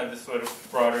see, the sort of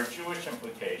broader Jewish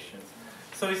implications.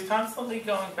 So he's constantly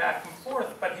going back and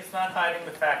forth, but he's not hiding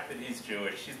the fact that he's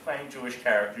Jewish. He's playing Jewish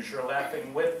characters. You're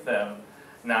laughing with them,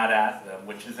 not at them,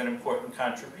 which is an important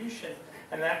contribution.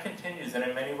 And that continues, and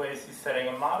in many ways he's setting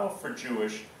a model for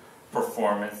Jewish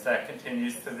performance that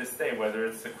continues to this day, whether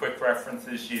it's the quick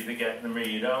references you either get in them or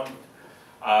you don't,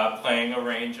 playing a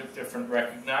range of different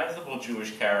recognizable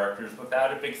Jewish characters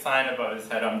without a big sign above his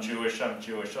head, I'm Jewish, I'm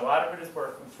Jewish. A lot of it is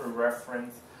working through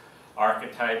reference,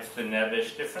 archetypes, the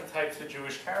Nevish, different types of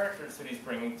Jewish characters that he's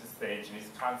bringing to stage, and he's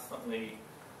constantly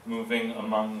moving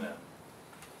among them.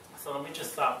 So let me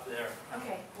just stop there.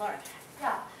 Okay, Lauren.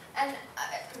 Yeah, and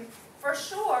for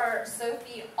sure,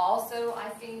 Sophie also, I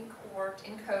think, worked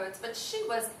in codes, but she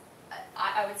was,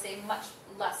 I would say, much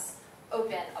less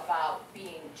open about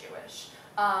being Jewish.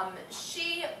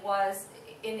 She was,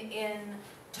 in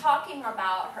talking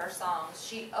about her songs,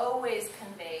 she always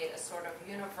conveyed a sort of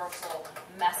universal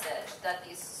message that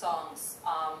these songs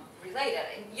related.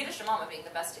 And Yiddish Mama being the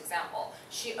best example.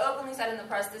 She openly said in the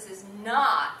press, this is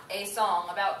not a song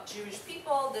about Jewish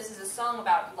people, this is a song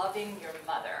about loving your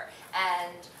mother.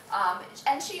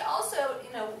 And she also,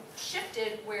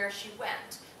 shifted where she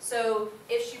went. So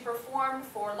if she performed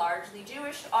for largely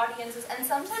Jewish audiences, and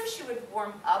sometimes she would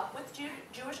warm up with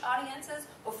Jewish audiences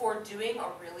before doing a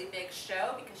really big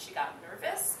show because she got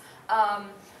nervous.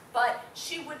 But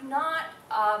she would not,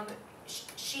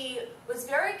 she was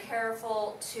very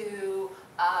careful to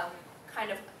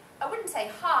kind of, I wouldn't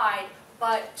say hide,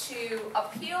 but to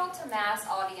appeal to mass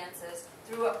audiences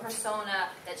through a persona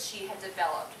that she had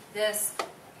developed. This,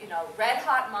 red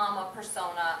hot mama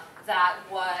persona that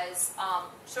was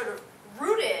sort of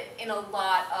rooted in a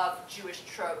lot of Jewish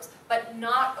tropes, but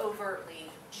not overtly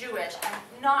Jewish,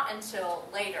 and not until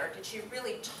later did she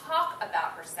really talk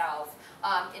about herself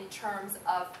in terms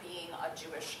of being a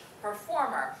Jewish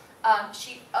performer.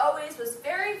 She always was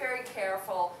very, very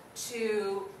careful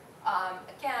to,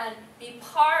 again, be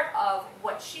part of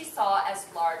what she saw as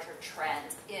larger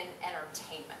trends in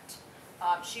entertainment.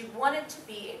 She wanted to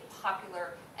be a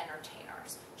popular entertainer.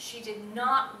 She did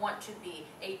not want to be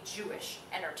a Jewish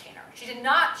entertainer. She did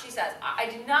not, she says, I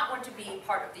did not want to be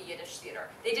part of the Yiddish theater.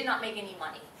 They did not make any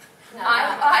money.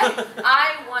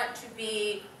 I want to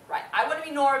be, right, I want to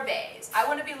be Nora Bayes. I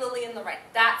want to be Lillian Lorraine.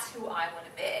 That's who I want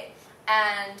to be.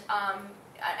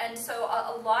 And so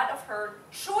a lot of her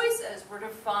choices were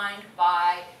defined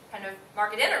by kind of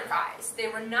market enterprise. They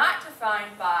were not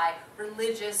defined by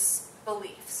religious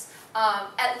beliefs,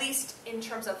 at least in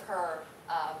terms of her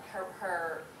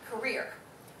career.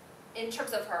 In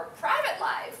terms of her private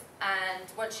life and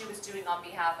what she was doing on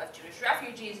behalf of Jewish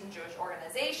refugees and Jewish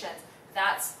organizations,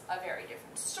 that's a very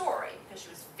different story, because she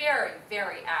was very,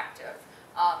 very active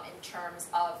in terms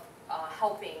of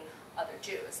helping other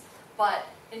Jews. But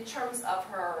in terms of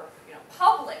her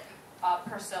public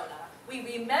persona, we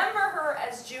remember her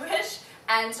as Jewish,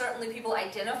 and certainly people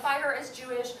identify her as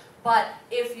Jewish. But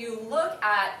if you look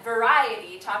at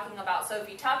Variety talking about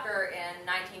Sophie Tucker in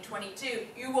 1922,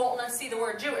 you won't see the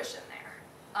word Jewish in there.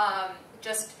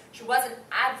 She wasn't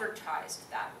advertised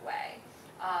that way.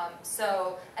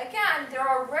 So again, there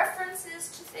are references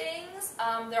to things.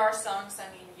 There are songs sung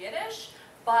in Yiddish,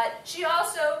 but she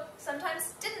also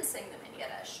sometimes didn't sing them in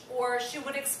Yiddish, or she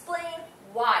would explain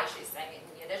why she sang it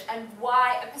in Yiddish and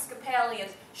why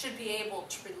Episcopalians should be able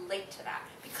to relate to that,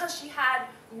 because she had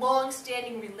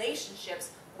long-standing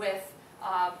relationships with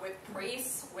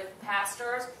priests, with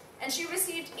pastors, and she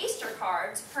received Easter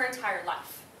cards her entire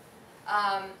life.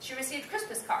 She received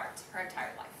Christmas cards her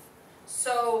entire life.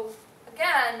 So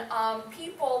again,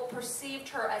 people perceived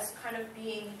her as kind of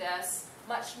being this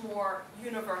much more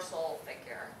universal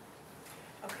figure.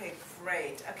 Okay,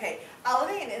 great. Okay,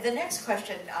 the next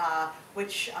question,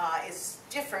 which is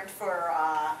different for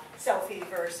Sophie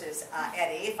versus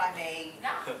Eddie, if I may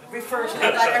refer to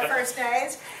them by their first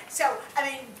names. So, I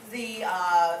mean,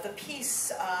 the piece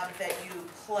that you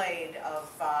played of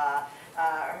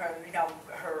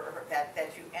that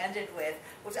you ended with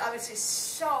was obviously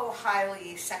so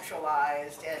highly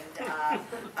sexualized and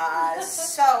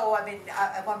so, I mean,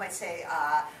 one might say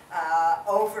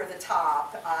over the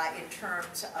top in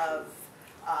terms of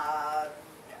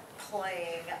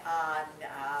playing on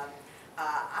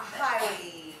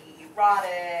highly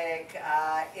erotic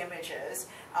images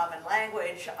and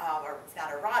language, or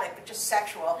not erotic, but just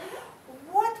sexual.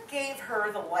 What gave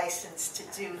her the license to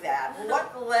do that?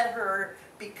 What let her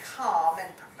become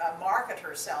and market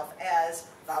herself as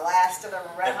the last of the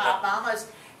Red Hot Mamas?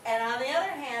 And on the other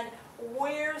hand,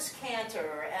 where's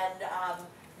Cantor and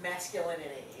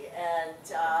masculinity?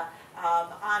 And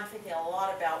I'm thinking a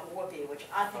lot about Whoopi, which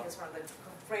I think is one of the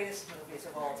greatest movies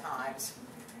of all times.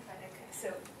 Okay,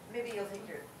 so maybe you'll take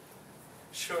your...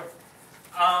 Sure.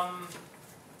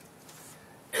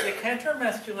 The Cantor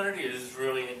masculinity is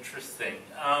really interesting.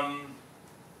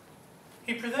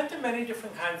 He presented many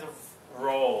different kinds of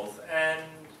roles, and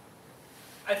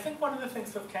I think one of the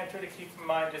things with Cantor to keep in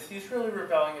mind is he's really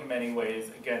rebelling in many ways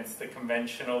against the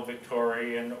conventional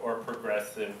Victorian or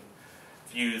progressive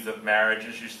views of marriage,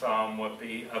 as you saw in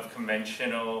Whoopi, of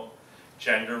conventional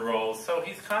gender roles. So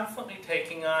he's constantly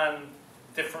taking on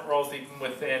different roles even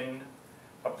within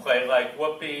a play like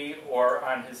Whoopi or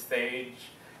on his stage,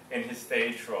 in his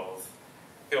stage roles.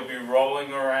 he'll be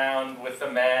rolling around with a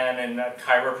man in a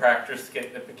chiropractor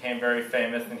skit that became very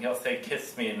famous, and he'll say,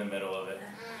 "Kiss me," in the middle of it.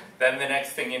 Then the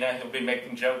next thing you know, he'll be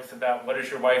making jokes about, "What is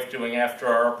your wife doing after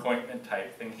our appointment?"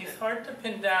 type thing. He's hard to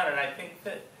pin down, and I think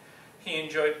that he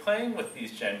enjoyed playing with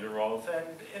these gender roles. And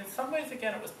in some ways,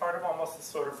 again, it was part of almost a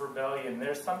sort of rebellion.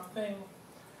 There's something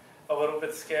a little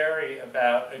bit scary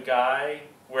about a guy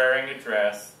wearing a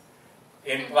dress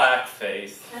in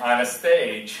blackface on a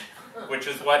stage, which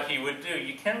is what he would do.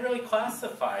 You can't really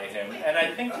classify him. And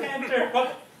I think Cantor...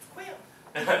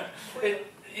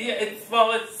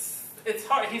 It's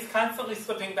hard. He's constantly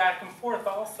slipping back and forth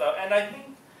also. And I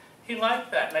think he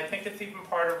liked that. And I think it's even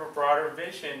part of a broader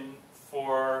vision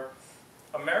for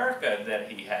America that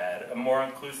he had. A more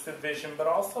inclusive vision, but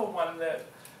also one that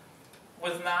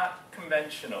was not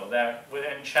conventional,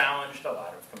 and challenged a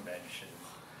lot of conventions.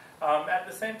 At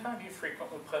the same time, he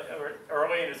frequently played,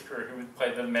 early in his career, he would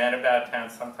play the man about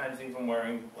town, sometimes even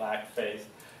wearing blackface,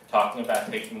 talking about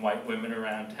taking white women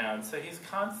around town. So he's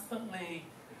constantly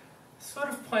sort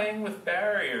of playing with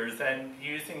barriers and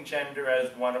using gender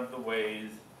as one of the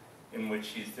ways in which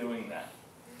he's doing that.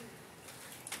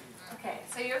 Okay,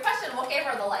 so your question, what gave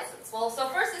her the license? Well, so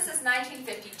first this is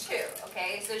 1952,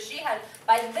 okay? So she had,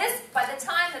 by the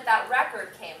time that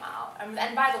record came out,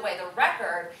 and by the way, the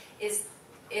record is,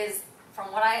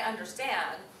 from what I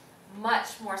understand,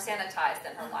 much more sanitized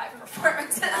than her live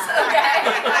performances, okay?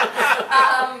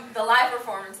 The live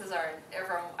performances are,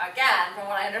 again, from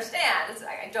what I understand,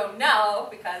 I don't know,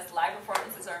 because live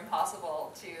performances are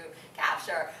impossible to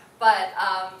capture, but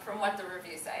from what the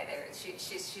reviews say,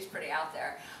 she's pretty out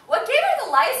there. What gave her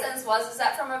the license was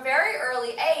that from a very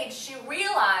early age, she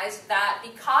realized that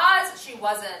because she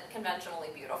wasn't conventionally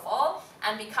beautiful,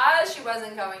 and because she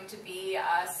wasn't going to be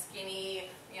a skinny,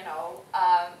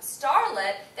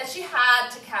 starlet, that she had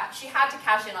to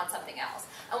cash in on something else.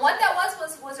 And what that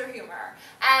was her humor,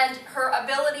 and her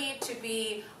ability to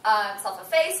be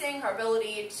self-effacing, her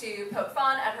ability to poke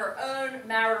fun at her own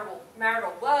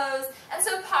marital woes. And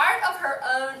so part of her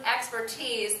own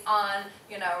expertise on,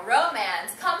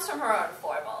 romance comes from her own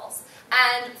foibles.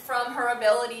 And from her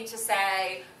ability to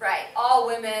say, right, all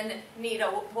women need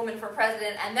a woman for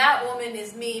president, and that woman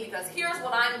is me because here's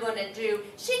what I'm going to do.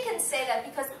 She can say that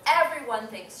because everyone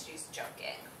thinks she's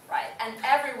joking, right? And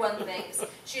everyone thinks,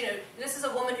 this is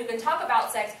a woman who can talk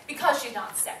about sex because she's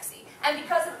not sexy. And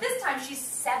because at this time she's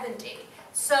 70.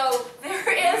 So there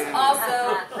is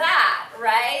also that,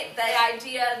 right? The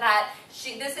idea that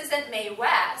this isn't Mae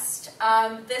West.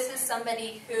 This is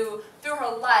somebody who, through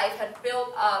her life, had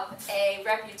built up a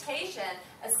reputation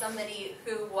as somebody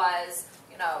who was,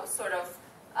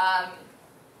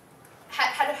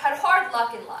 had hard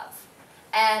luck in love.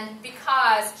 And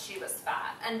because she was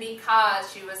fat, and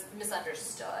because she was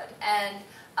misunderstood, and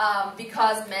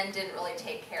because men didn't really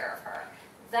take care of her,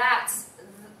 that's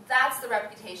the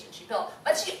reputation she built.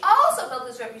 But she also built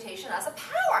this reputation as a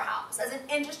powerhouse, as an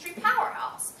industry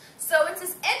powerhouse. So it's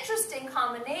this interesting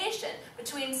combination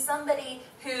between somebody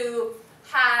who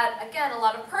had, again, a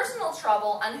lot of personal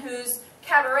trouble and whose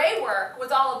cabaret work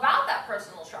was all about that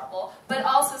personal trouble, but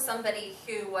also somebody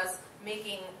who was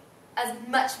making as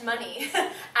much money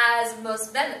as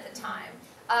most men at the time.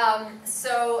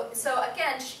 So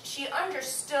again, she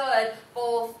understood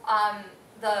both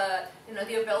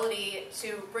the ability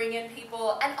to bring in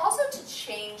people and also to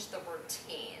change the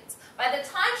routines. By the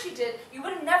time she did, you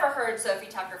would have never heard Sophie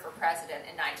Tucker for president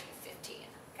in 1915.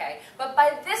 Okay? But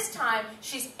by this time,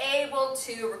 she's able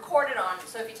to record it on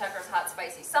Sophie Tucker's Hot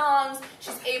Spicy Songs.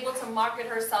 She's able to market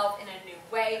herself in a new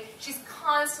way. She's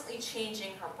constantly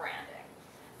changing her branding.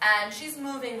 And she's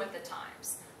moving with the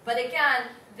times. But again,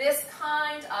 this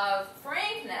kind of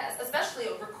frankness, especially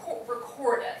a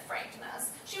recorded frankness,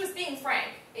 she was being frank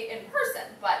in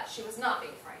person, but she was not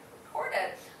being frank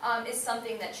recorded, is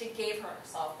something that she gave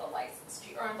herself the license.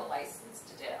 She earned the license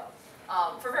to do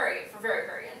for very,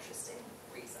 very interesting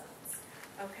reasons.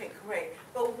 Okay, great.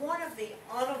 But one of the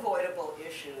unavoidable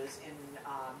issues in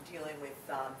dealing with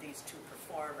these two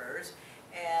performers,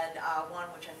 and one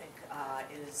which I think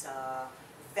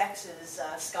vexes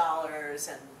scholars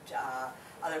and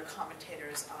other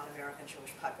commentators on American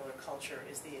Jewish popular culture,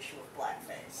 is the issue of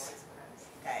blackface.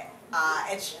 Okay,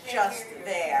 it's just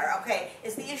there. Okay,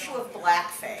 it's the issue of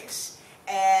blackface.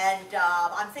 And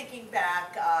I'm thinking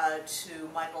back to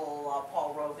Michael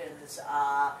Paul Rogan's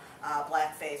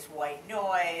Blackface, White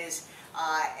Noise,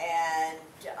 and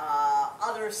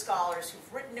other scholars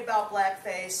who've written about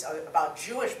blackface, about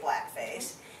Jewish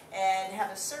blackface, and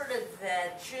have asserted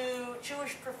that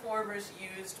Jewish performers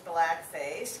used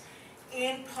blackface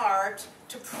in part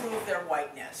to prove their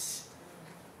whiteness.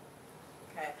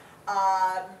 Okay.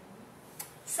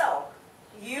 So,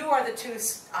 you are the two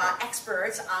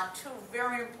experts on two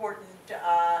very important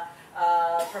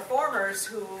performers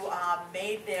who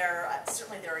made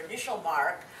certainly their initial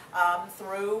mark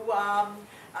through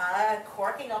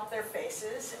corking up their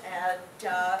faces and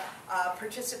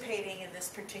participating in this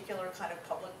particular kind of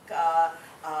public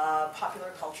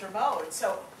popular culture mode.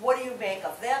 So what do you make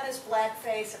of them as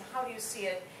blackface, and how do you see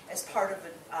it as part of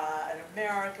an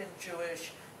American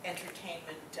Jewish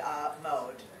entertainment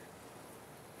mode?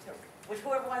 So,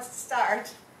 whoever wants to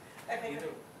start.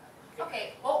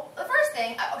 Okay. Well, the first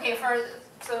thing. Okay.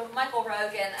 So Michael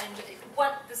Rogan, and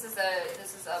this is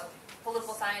a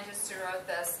political scientist who wrote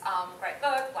this great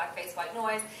book, Blackface, White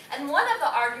Noise. And one of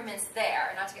the arguments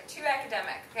there, not to get too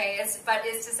academic, okay, is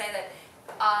to say that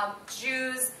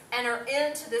Jews enter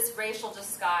into this racial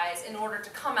disguise in order to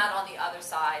come out on the other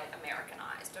side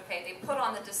Americanized. Okay, they put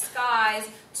on the disguise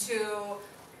to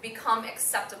become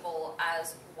acceptable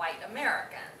as white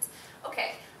Americans.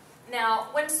 Okay, now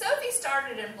when Sophie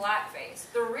started in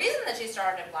blackface, the reason that she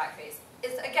started in blackface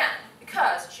is, again,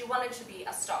 because she wanted to be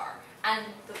a star. And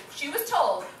she was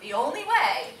told the only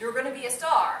way you're going to be a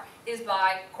star is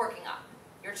by corking up.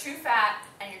 You're too fat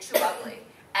and you're too ugly,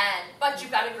 but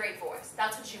you've got a great voice.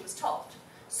 That's what she was told.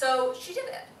 So she did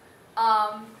it.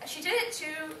 She did it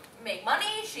to make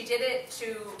money. She did it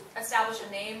to establish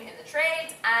a name in the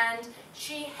trades, and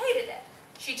she hated it.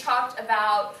 She talked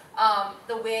about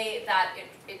the way that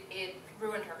it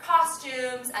ruined her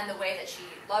costumes and the way that she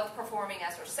loved performing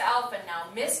as herself and now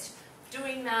missed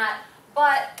doing that.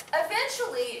 But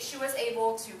eventually, she was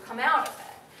able to come out of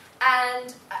it.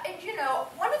 And, you know,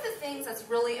 one of the things that's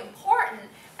really important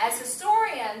as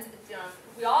historians, you know,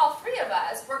 we all three of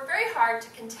us work very hard to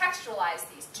contextualize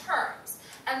these terms.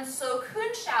 And so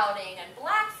coon shouting and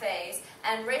blackface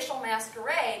and racial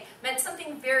masquerade meant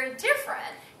something very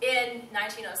different in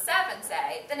 1907,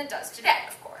 say, than it does today,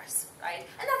 of course, right?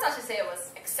 And that's not to say it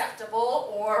was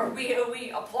acceptable or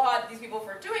we applaud these people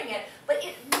for doing it, but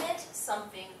it meant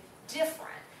something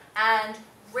different, and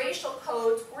racial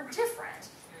codes were different.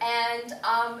 And,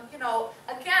 you know,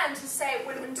 again, to say,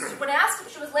 when asked,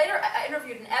 she was later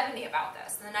interviewed in Ebony about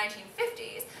this in the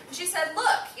 1950s, and she said,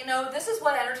 look, you know, this is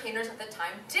what entertainers at the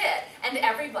time did, and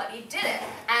everybody did it.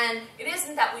 And it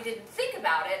isn't that we didn't think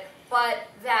about it, but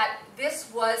that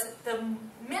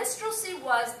minstrelsy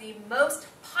was the most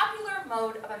popular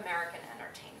mode of American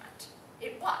entertainment.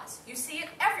 It was. You see it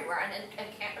everywhere, and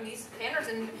these Cantors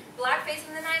in blackface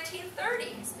in the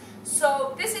 1930s.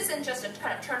 So this isn't just a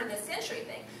kind of turn of the century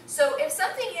thing. So if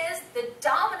something is the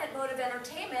dominant mode of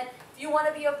entertainment, if you want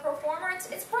to be a performer,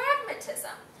 it's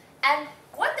pragmatism. And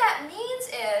what that means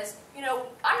is, you know,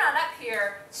 I'm not up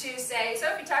here to say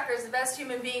Sophie Tucker is the best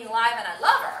human being alive and I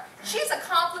love her. She's a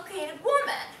complicated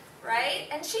woman, right?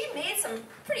 And she made some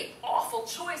pretty awful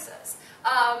choices.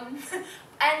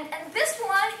 And this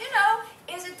one, you know,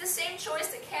 is it the same choice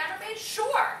that Cantor made?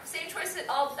 Sure. Same choice that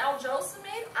Al Jolson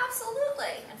made?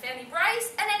 Absolutely. And Fanny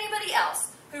Bryce and anybody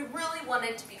else who really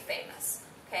wanted to be famous.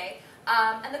 Okay?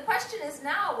 And the question is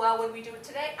now, well, would we do it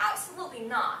today? Absolutely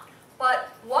not. But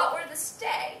what were the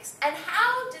stakes? And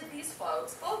how did these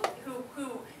folks, both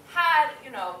who had, you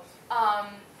know,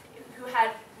 who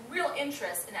had real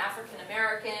interest in African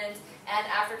Americans and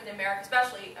African American,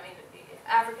 especially, I mean,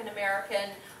 African American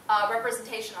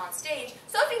representation on stage.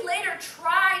 Sophie later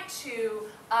tried to,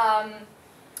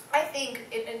 I think,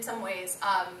 in some ways,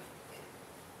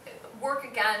 work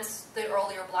against the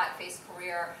earlier blackface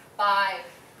career by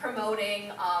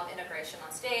promoting integration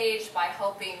on stage, by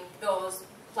helping those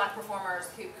black performers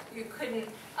who couldn't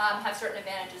have certain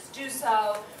advantages do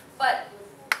so. But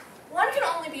one can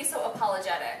only be so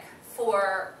apologetic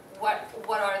for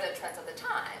what are the trends of the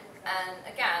time. And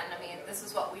again, I mean, this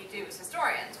is what we do as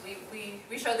historians.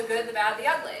 We show the good, the bad, the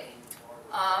ugly.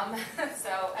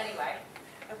 So anyway.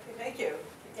 Okay, thank you.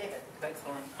 David. Thanks,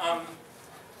 Lauren.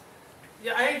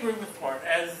 Yeah, I agree with Lauren.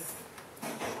 As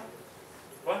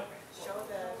what? Show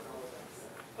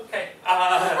the. Okay.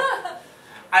 I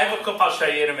have a clip I'll show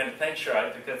you in a minute. Thanks, sure. I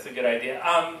think that's a good idea.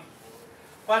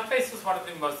 Blackface was one of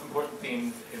the most important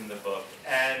themes in the book,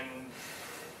 and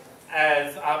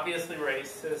as obviously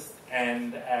racist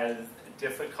and as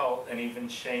difficult and even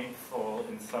shameful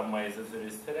in some ways as it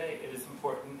is today, it is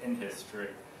important in history.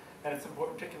 And it's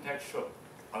important to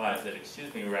contextualize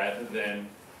it, rather than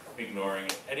ignoring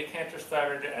it. Eddie Cantor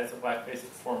started as a blackface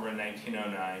performer in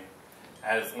 1909.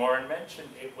 As Lauren mentioned,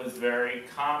 it was very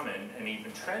common and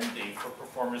even trendy for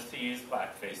performers to use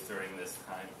blackface during this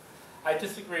time. I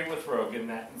disagree with Rogan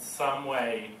that in some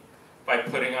way, by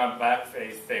putting on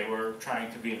blackface, they were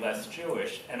trying to be less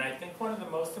Jewish. And I think one of the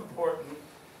most important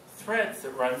threads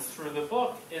that runs through the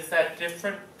book is that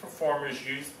different performers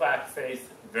use blackface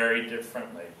very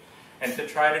differently. And to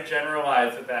try to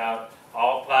generalize about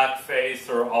all blackface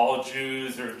or all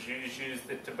Jews or Jews use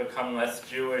it to become less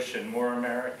Jewish and more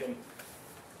American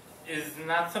is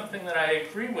not something that I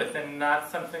agree with, and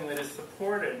not something that is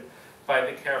supported by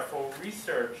the careful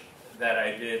research that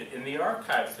I did in the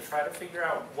archives to try to figure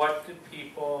out what did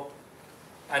people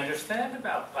understand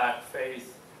about blackface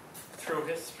through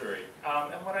history.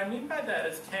 And what I mean by that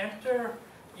is Cantor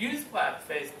used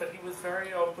blackface, but he was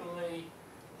very openly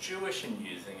Jewish in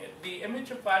using it. The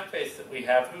image of blackface that we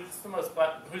have,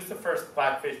 who's the first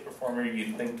blackface performer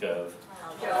you think of?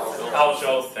 Al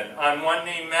Jolson. On One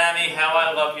Knee Mammy, How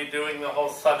I Love You, doing the whole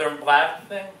Southern black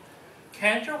thing.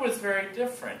 Cantor was very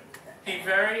different. He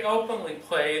very openly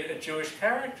played a Jewish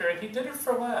character, and he did it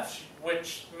for laughs,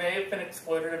 which may have been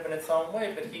exploitative in its own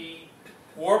way, but he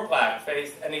wore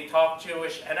blackface, and he talked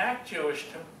Jewish and acted Jewish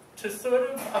to sort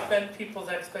of upend people's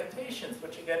expectations,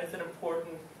 which again is an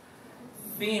important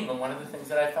theme, and one of the things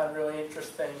that I found really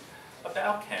interesting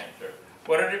about Cantor.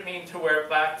 What did it mean to wear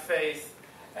blackface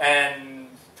and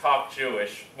talk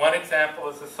Jewish? One example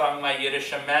is the song My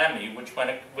Yiddish Mammy, which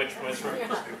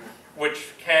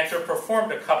Cantor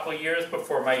performed a couple years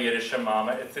before My Yiddish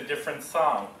Mama. It's a different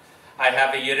song. I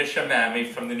have a Yiddish Mammy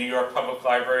from the New York Public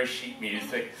Library sheet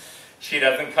music. She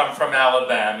doesn't come from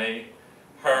Alabama.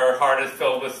 Her heart is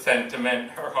filled with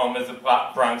sentiment. Her home is a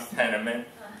Bronx tenement.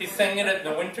 He's singing it at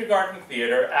the Winter Garden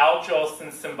Theater, Al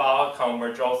Jolson's symbolic home,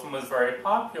 where Jolson was very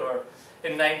popular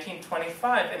in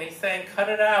 1925. And he's saying, cut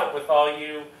it out with all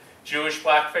you Jewish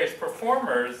blackface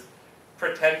performers,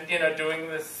 pretend, doing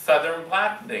this Southern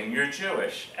black thing. You're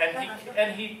Jewish.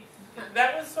 And he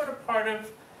that was sort of part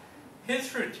of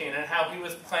his routine and how he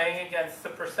was playing against the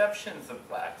perceptions of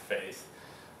blackface.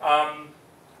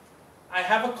 I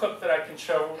have a clip that I can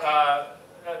show.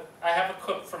 I have a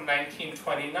clip from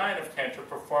 1929 of Cantor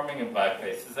performing in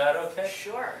blackface. Is that okay?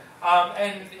 Sure.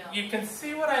 And you can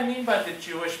see what I mean by the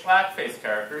Jewish blackface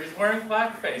character. He's wearing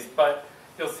blackface, but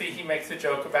you'll see he makes a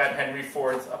joke about Henry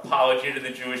Ford's apology to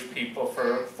the Jewish people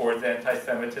for Ford's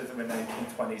anti-Semitism in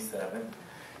 1927.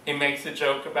 He makes a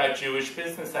joke about Jewish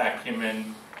business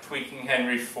acumen, tweaking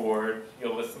Henry Ford.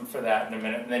 You'll listen for that in a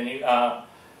minute. And then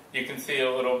you can see a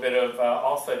little bit of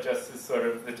also just as sort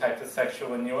of the type of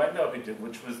sexual innuendo he did,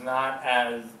 which was not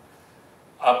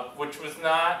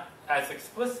as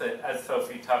explicit as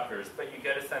Sophie Tucker's, but you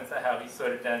get a sense of how he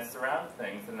sort of danced around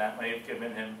things, and that may have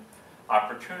given him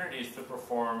opportunities to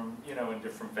perform, in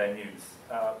different venues.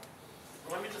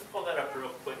 Let me just pull that up real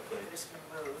quickly. I'm just going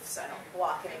to move so I don't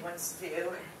block anyone's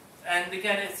view. And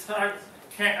again, it's hard.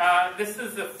 This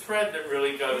is a thread that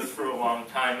really goes for a long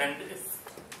time, and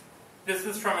this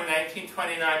is from a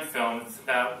 1929 film. It's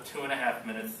about 2.5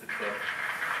 minutes to clip.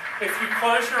 If you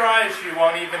close your eyes, you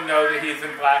won't even know that he's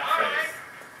in blackface.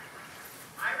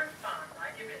 I respond.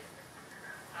 I give it.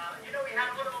 We had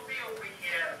a automobile week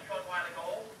here a short while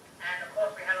ago, and of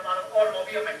course we had a lot of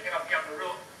automobile men came up here on the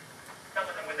roof, some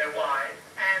of them with their wives,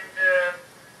 and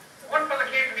one fellow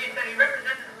came to me and said he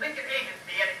represented the Lincoln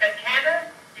Agency, and he said, Cantor,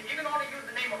 if you can only use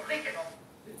the name of Lincoln.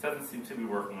 It doesn't seem to be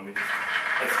working. Let's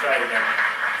try it again.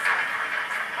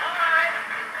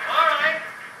 All right.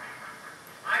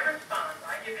 I respond.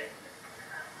 I give in.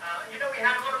 We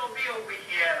had an automobile week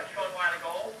here a short while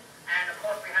ago, and of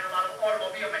course we had a lot of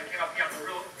automobile men came up here on the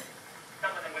roof, some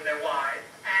of them with their wives,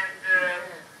 and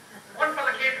one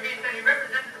fellow came to me and said he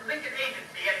represented the Lincoln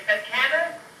Agency, and he said,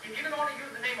 Cantor, if you can only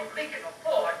use the name of Lincoln or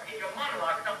Ford in your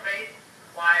monologue someplace,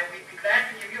 why, we'd be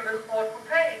glad to give you a little Ford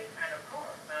coupe. And of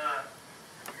course,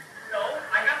 so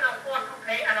I got the Ford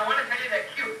coupe, and I want to tell you they're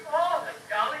cute. Oh, the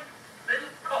golly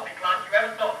little coffee closet you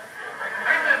ever saw.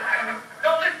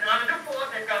 So listen, on the new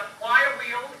Ford, they've got wire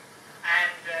wheels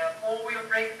and four-wheel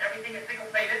brakes, everything is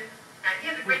single-plated. And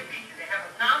here's a great feature. They have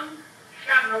a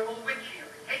non-shatterable windshield.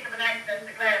 In case of an accident,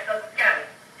 the glass doesn't scatter.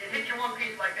 It hits you one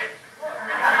piece like this. And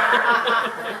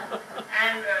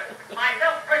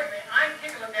myself, personally, I'm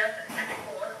tickled to death that Henry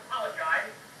Ford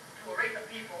apologized to a race of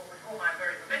people with whom I'm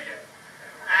very familiar.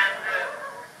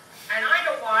 And I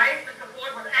know why Mr.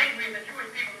 Ford was angry at the Jewish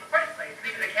people in the first place.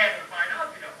 Maybe they can't find out,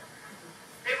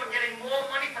 They were getting more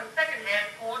money for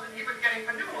second-hand Ford than he was getting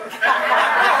for new ones.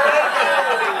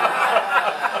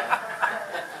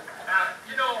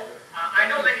 I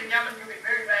know, ladies and gentlemen, you'll be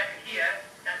very glad to hear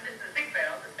that Mr.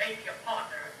 Ziegfeld is making a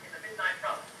partner in the Midnight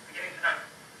Problem beginning tonight.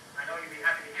 I know you'll be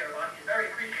happy to hear about it. He's very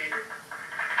appreciated.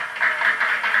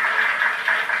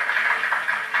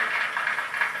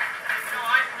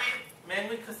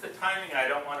 Mainly because the timing, I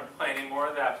don't want to play any more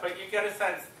of that, but you get a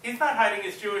sense, he's not hiding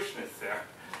his Jewishness there.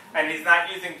 And he's not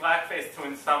using blackface to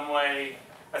in some way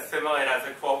assimilate as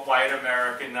a, quote, white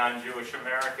American, non-Jewish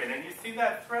American. And you see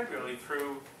that thread really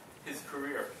through his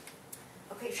career.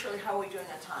 Okay, Shirley, how are we doing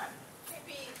on time?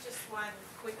 Maybe just one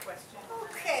quick question.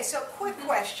 Okay, so quick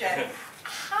question.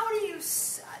 How do you,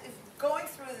 going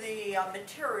through the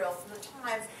material from the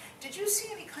Times, did you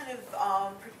see any kind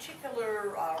of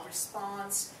particular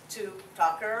response to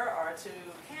Tucker or to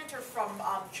Cantor from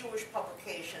Jewish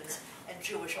publications and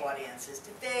Jewish audiences?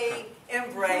 Did they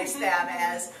embrace them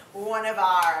as one of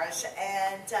ours?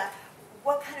 And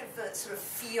what kind of sort of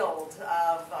field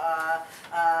of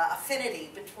affinity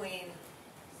between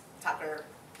Tucker,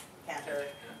 Cantor,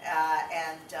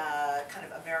 and kind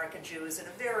of American Jews in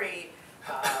a very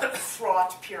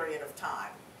fraught period of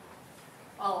time?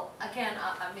 Well, again,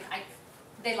 I mean,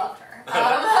 they loved her,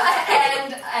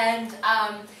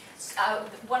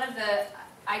 one of the,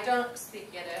 I don't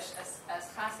speak Yiddish as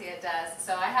Hasia does,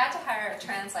 so I had to hire a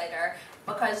translator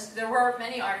because there were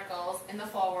many articles in the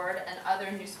Forward and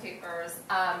other newspapers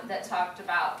that talked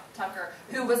about Tucker,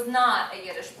 who was not a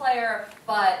Yiddish player,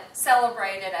 but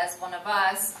celebrated as one of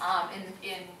us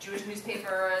in Jewish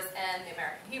newspapers and the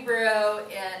American Hebrew,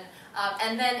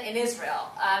 and then in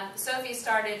Israel. Sophie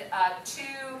started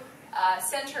two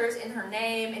centers in her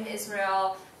name in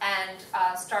Israel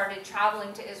and started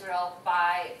traveling to Israel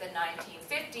by the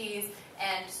 1950s.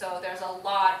 And so there's a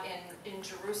lot in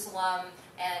Jerusalem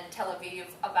and Tel Aviv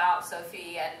about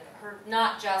Sophie and her,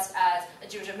 not just as a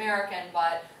Jewish American,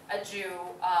 but a Jew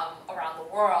around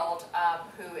the world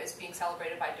who is being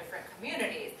celebrated by different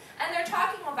communities. And they're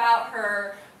talking about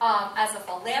her as a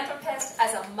philanthropist,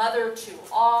 as a mother to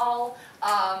all,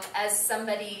 as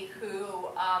somebody who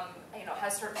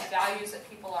has certain values that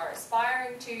people are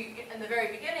aspiring to. In the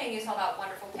very beginning, you saw that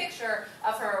wonderful picture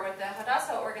of her with the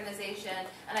Hadassah organization,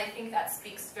 and I think that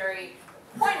speaks very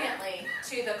poignantly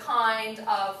to the kind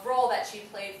of role that she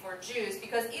played for Jews,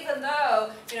 because even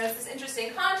though, it's this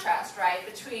interesting contrast, right,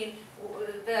 between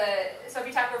the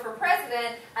Sophie Tucker for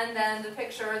president and then the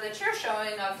picture that you're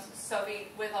showing of Sophie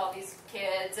with all these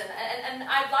kids, and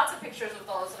I have lots of pictures of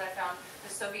those that I found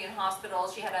with Sophie in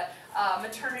hospitals. She had a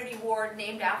maternity ward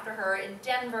named after her in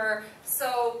Denver.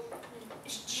 So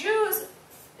Jews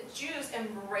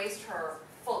embraced her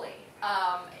fully.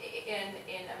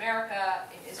 In America,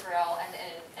 in Israel, and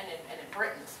in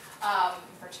Britain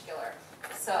in particular.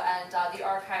 So, and the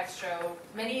archives show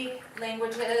many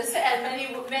languages and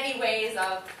many ways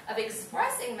of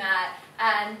expressing that,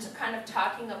 and kind of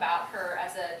talking about her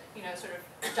as a sort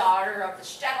of daughter of the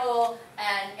shtetl,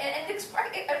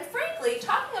 and frankly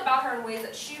talking about her in ways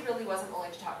that she really wasn't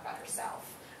willing to talk about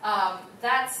herself.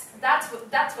 That's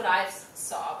what I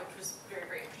saw, which was very,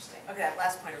 very interesting. Okay, that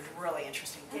last point was really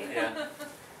interesting. Yeah.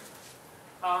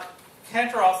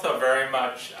 Cantor also very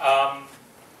much,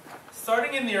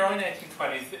 starting in the early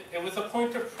 1920s, it was a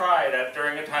point of pride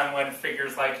during a time when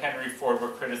figures like Henry Ford were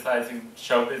criticizing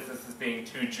show business as being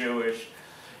too Jewish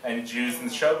and Jews in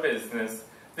show business.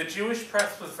 The Jewish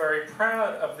press was very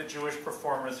proud of the Jewish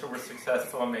performers who were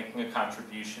successful in making a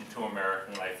contribution to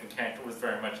American life, and Cantor was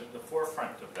very much at the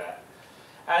forefront of that.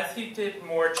 As he did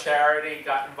more charity,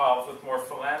 got involved with more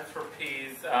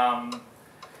philanthropies,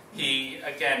 he,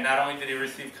 again, not only did he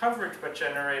receive coverage, but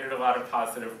generated a lot of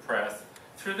positive press.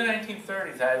 Through the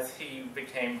 1930s, as he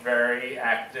became very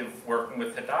active working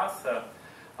with Hadassah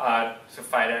to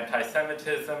fight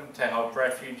anti-Semitism, to help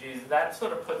refugees, that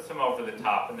sort of puts him over the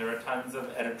top. And there are tons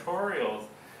of editorials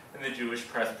in the Jewish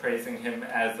press praising him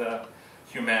as a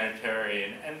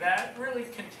humanitarian. And that really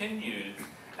continues.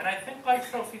 And I think, like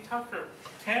Sophie Tucker,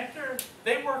 Cantor,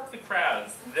 they worked the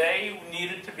crowds. They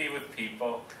needed to be with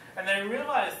people. And they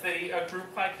realized that a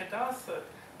group like Hadassah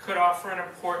could offer an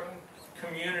important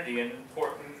community and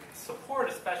important support,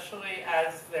 especially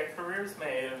as their careers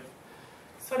may have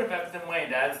sort of ebbed and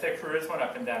waned. As their careers went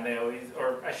up and down, they always,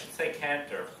 or I should say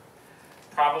Cantor,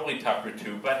 probably Tucker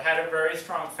too, but had a very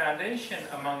strong foundation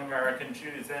among American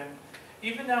Jews. And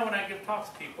even now when I give talks,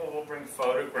 people will bring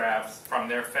photographs from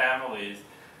their families.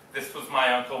 This was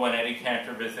my uncle when Eddie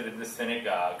Cantor visited the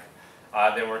synagogue.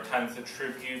 There were tons of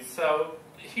tributes. So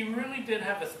he really did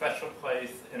have a special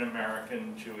place in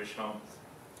American Jewish homes.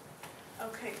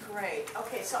 Okay, great.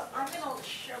 Okay, so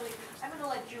Shirley, I'm going to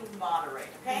let you moderate,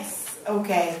 okay? Yes.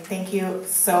 Okay, thank you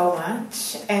so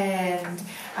much. And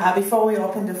before we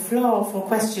open the floor for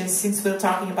questions, since we're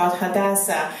talking about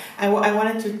Hadassah, I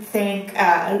wanted to thank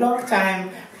a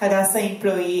long-time Hadassah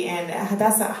employee and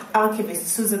Hadassah archivist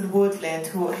Susan Woodland,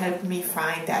 who helped me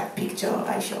find that picture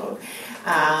I showed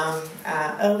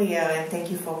earlier, and thank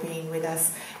you for being with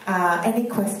us. any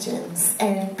questions.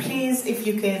 And please, if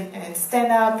you can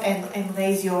stand up and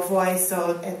raise your voice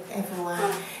so that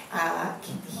everyone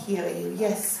can hear you.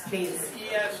 Yes, please.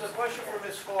 Yes, a question for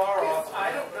Ms. Kolaroff.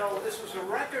 I don't know, this was a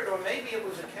record or maybe it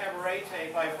was a cabaret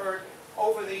tape I've heard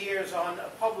over the years on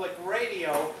public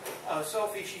radio.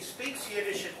 Sophie, she speaks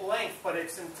Yiddish at length, but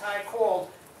it's in Thai called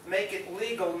Make It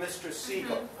Legal, Mr.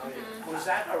 Siegel. Was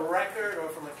that a record or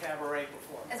from a cabaret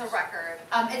performance? It's a record.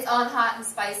 It's on Hot and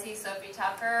Spicy, Sophie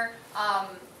Tucker.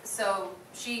 So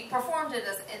she performed it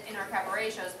in her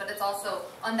cabaret shows, but it's also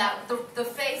on that, the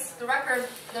record,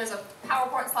 there's a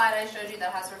PowerPoint slide I showed you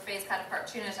that has her face kind of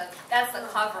cartoonish. That's the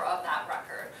cover of that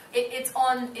record. It's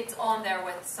on there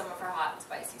with some of her Hot and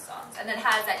Spicy songs, and it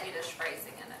has that Yiddish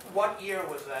phrasing in it. What year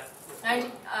was that?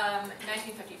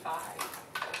 1955.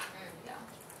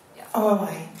 Yeah. All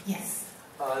right, yes.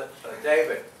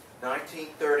 David,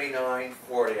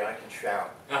 1939-40, I can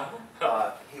shout.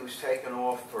 He was taken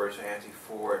off for his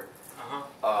anti-Ford.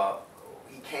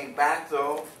 He came back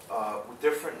though with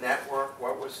different network.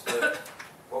 What was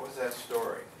that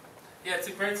story? Yeah, it's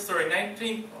a great story.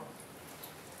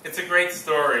 It's a great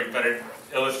story, but it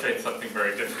illustrates something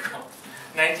very difficult.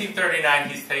 1939,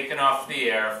 he's taken off the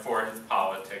air for his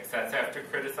politics. That's after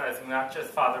criticizing not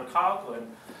just Father Coughlin,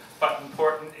 but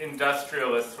important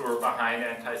industrialists who are behind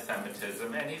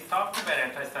anti-Semitism. And he's talking about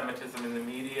anti-Semitism in the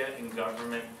media, in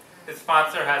government. His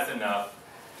sponsor has enough,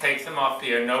 takes him off the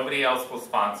air. Nobody else will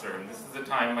sponsor him. This is a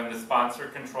time when the sponsor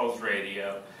controls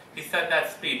radio. He said that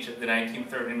speech at the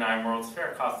 1939 World's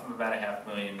Fair cost him about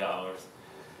 $500,000.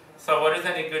 So what does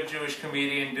any good Jewish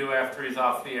comedian do after he's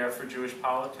off the air for Jewish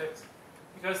politics?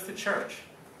 He goes to church.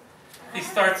 He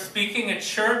starts speaking at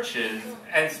churches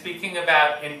and speaking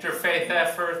about interfaith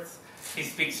efforts. He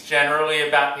speaks generally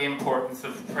about the importance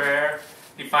of prayer.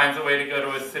 He finds a way to go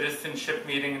to a citizenship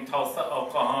meeting in Tulsa,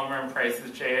 Oklahoma, and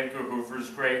praises J. Edgar Hoover's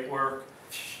great work.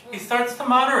 He starts to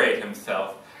moderate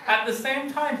himself. At the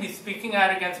same time, he's speaking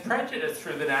out against prejudice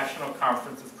through the National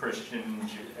Conference of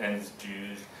Christians and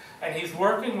Jews. And he's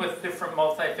working with different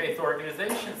multi-faith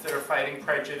organizations that are fighting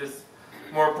prejudice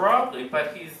more broadly,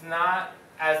 but he's not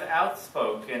as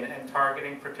outspoken and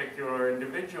targeting particular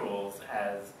individuals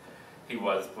as he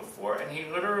was before. And he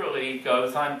literally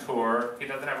goes on tour. He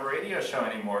doesn't have a radio show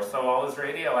anymore, so all his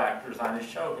radio actors on his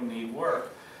show who need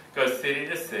work go city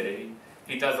to city.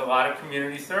 He does a lot of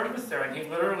community service there, and he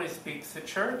literally speaks to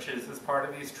churches as part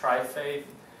of these tri-faith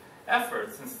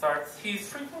efforts and he's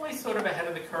frequently sort of ahead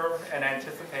of the curve and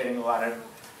anticipating a lot of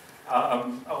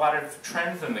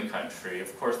trends in the country.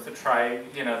 Of course, the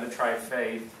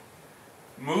tri-faith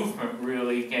movement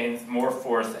really gains more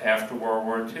force after World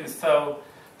War II. So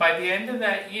by the end of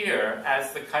that year,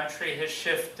 as the country has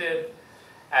shifted,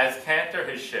 as Cantor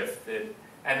has shifted,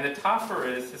 and the topper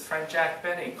is his friend Jack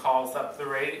Benny calls up a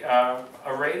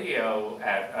radio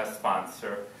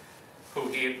sponsor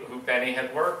who Benny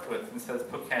had worked with and says,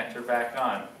 put Cantor back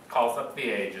on. Calls up the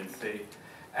agency.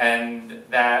 And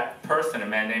that person, a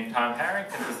man named Tom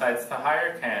Harrington, decides to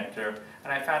hire Cantor.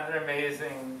 And I found an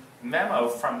amazing memo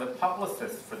from the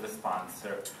publicist for the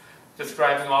sponsor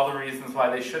describing all the reasons why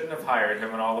they shouldn't have hired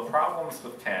him and all the problems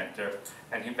with Cantor.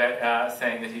 And he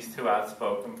saying that he's too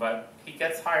outspoken, but he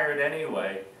gets hired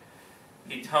anyway.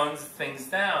 He tones things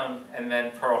down, and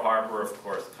then Pearl Harbor, of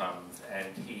course, comes, and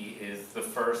he is the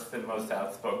first and most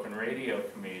outspoken radio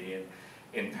comedian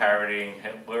in parodying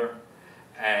Hitler,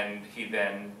 and he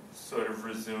then sort of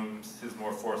resumes his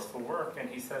more forceful work, and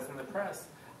he says in the press,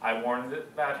 I warned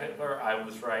about Hitler, I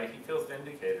was right. He feels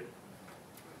vindicated.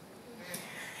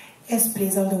 Yes,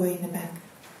 please, all the way in the back.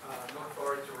 I look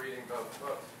forward to reading both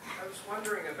books. I was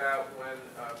wondering about when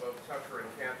both Tucker and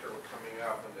Cantor were coming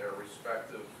up in their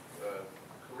respective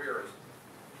careers,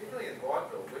 particularly in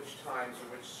vaudeville, which times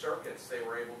or which circuits they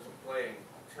were able to play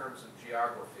in terms of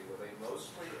geography. Were they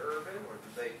mostly urban, or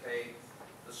did they play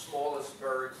the smallest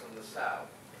birds in the South?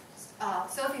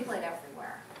 Sophie played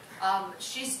everywhere.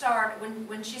 She started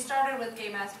when she started with Gay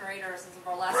Masqueraders as a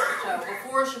burlesque show.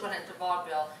 Before she went into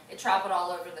vaudeville, it traveled all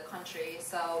over the country.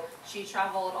 So she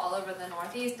traveled all over the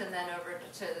Northeast and then over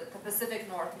to the Pacific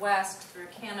Northwest through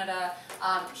Canada.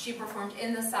 She performed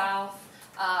in the South,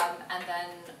 and then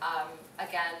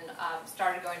again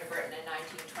started going to Britain in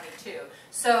 1922.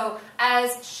 So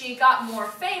as she got more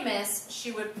famous,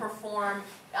 she would perform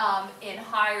in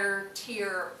higher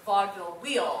tier vaudeville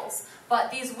wheels. But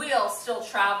these wheels still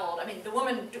traveled. I mean, the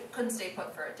woman couldn't stay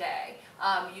put for a day.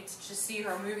 You'd just see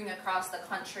her moving across the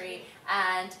country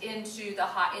and into the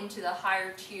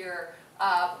higher tier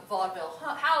vaudeville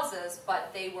houses,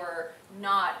 but they were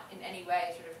not in any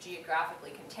way sort of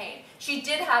geographically contained. She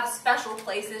did have special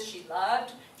places she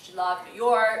loved. She loved New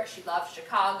York, she loved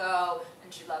Chicago,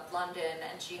 and she loved London,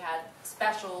 and she had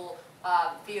special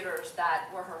theaters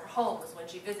that were her homes when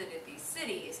she visited these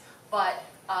cities, but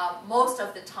most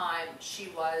of the time she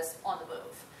was on the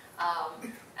move.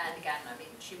 And again, I mean,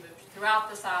 she moved throughout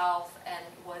the South and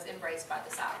was embraced by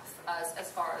the South,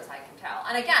 as far as I can tell.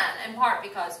 And again, in part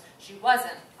because she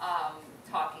wasn't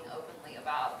talking openly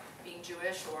about being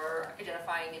Jewish or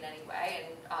identifying in any way,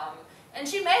 and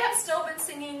she may have still been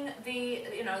singing the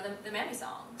Mammy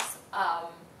songs.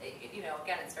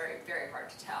 Again, it's very, very hard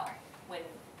to tell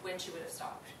when she would have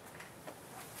stopped.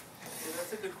 Yeah,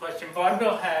 that's a good question.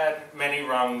 Vaudeville had many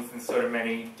rungs and sort of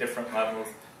many different levels.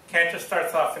 Cantor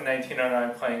starts off in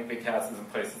 1909 playing big houses in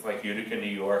places like Utica, New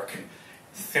York,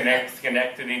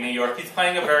 Schenectady, New York. He's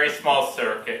playing a very small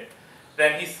circuit.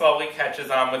 Then he slowly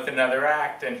catches on with another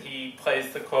act, and he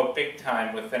plays the, quote, big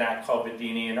time with an act called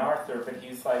Bedini and Arthur, but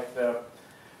he's like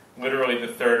literally the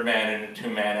third man in a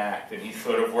two-man act, and he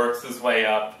sort of works his way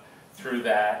up through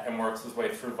that and works his way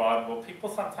through vaudeville. People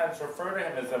sometimes refer to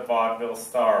him as a vaudeville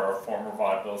star or former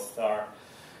vaudeville star,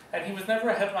 and he was never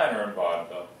a headliner in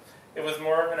vaudeville. It was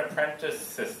more of an apprentice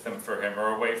system for him,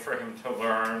 or a way for him to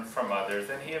learn from others,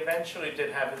 and he eventually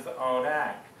did have his own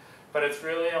act. But it's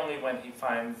really only when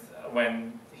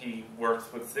he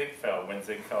works with Ziegfeld, when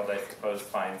Ziegfeld, I suppose,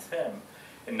 finds him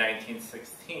in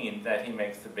 1916, that he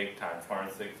makes the big time,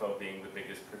 Florence Ziegfeld being the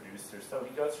biggest producer. So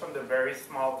he goes from the very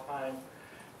small time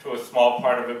to a small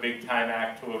part of a big time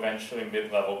act to eventually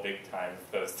mid-level big time,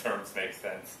 if those terms make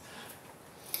sense.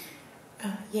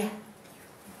 Yeah.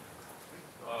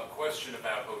 Question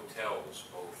about hotels,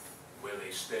 both where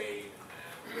they stayed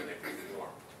and where they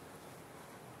performed.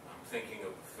 I'm thinking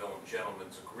of the film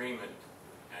Gentleman's Agreement,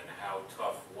 and how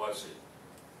tough was it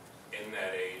in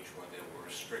that age when there were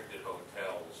restricted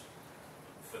hotels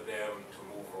for them to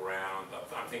move around.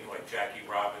 I'm thinking like Jackie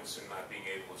Robinson not being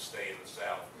able to stay in the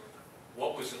South.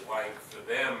 What was it like for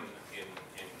them in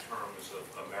terms of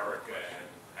America and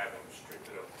having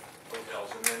restricted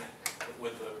hotels? And then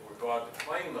with regard to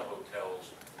playing the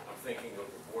hotels, I'm thinking of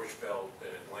the Borscht Belt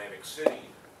in Atlantic City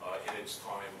in its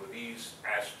time, with these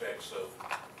aspects of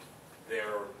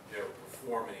their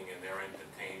performing and their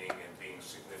entertaining and being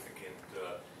significant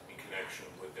in connection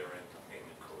with their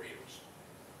entertainment careers.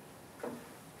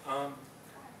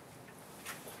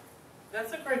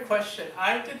 That's a great question.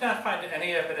 I did not find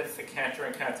any evidence that Cantor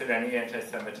encountered any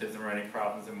anti-Semitism or any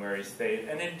problems in where he stayed.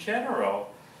 And in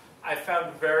general, I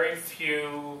found very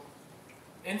few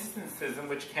instances in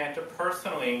which Cantor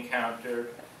personally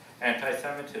encountered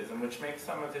anti-Semitism, which makes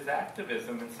some of his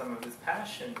activism and some of his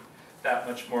passion that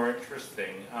much more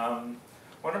interesting.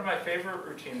 One of my favorite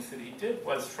routines that he did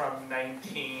was from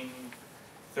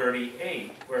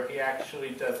 1938, where he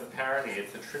actually does a parody.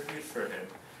 It's a tribute for him.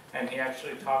 And he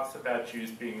actually talks about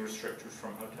Jews being restricted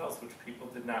from hotels, which people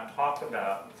did not talk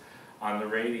about on the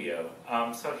radio.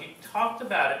 So he talked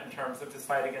about it in terms of his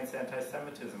fight against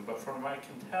anti-Semitism, but from what I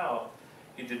can tell,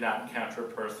 he did not encounter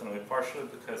it personally, partially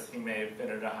because he may have been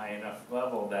at a high enough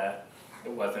level that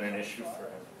it wasn't an issue for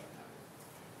him.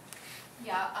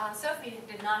 Yeah, Sophie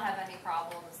did not have any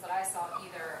problems that I saw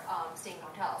either staying in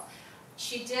hotels.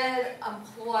 She did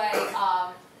employ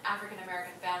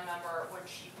African-American band member when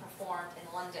she performed in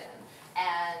London,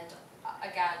 and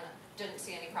again, didn't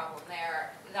see any problem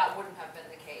there. That wouldn't have been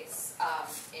the case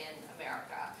in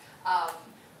America.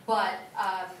 But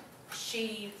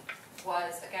she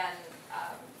was, again,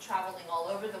 traveling all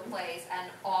over the place and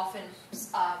often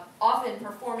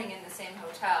performing in the same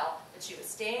hotel that she was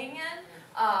staying in.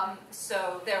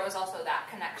 So there was also that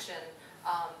connection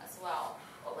as well.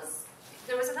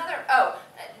 There was another,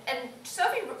 and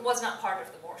Sophie was not part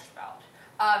of the Borscht Belt.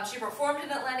 She performed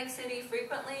in Atlantic City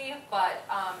frequently, but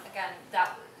again,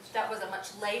 that was a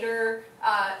much later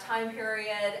time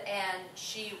period, and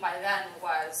she by then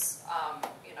was,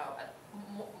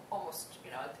 almost,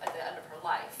 at the end of her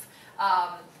life.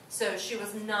 So she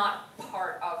was not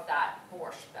part of that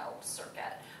Borscht Belt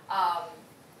circuit.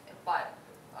 But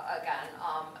again,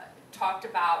 talked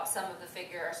about some of the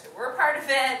figures who were part of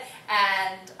it,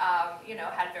 and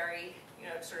had very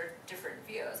sort of different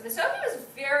views. And Sophie was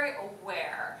very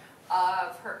aware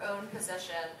of her own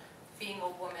position, being a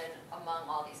woman among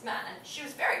all these men, and she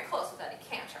was very close with Eddie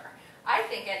Cantor. I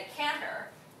think Eddie Cantor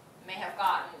may have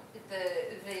gotten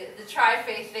the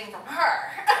tri-faith thing from her.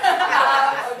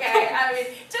 Okay, I mean,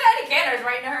 Eddie Cantor's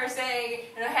writing to her saying,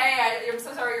 hey, I'm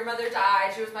so sorry your mother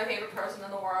died. She was my favorite person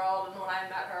in the world, and when I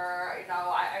met her,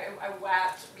 I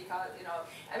wept because,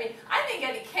 I mean, I think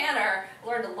Eddie Cantor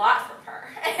learned a lot from her,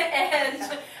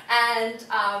 and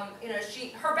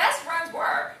her best friends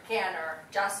were Cantor,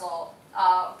 Jessel,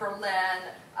 Berlin,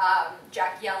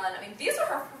 Jack Yellen. I mean, these are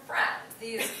her friends.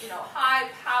 These,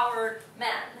 high-powered men.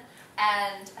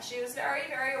 And she was very,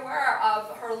 very aware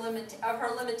of her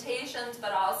limitations,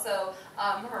 but also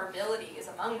her abilities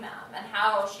among them, and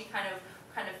how she kind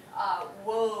of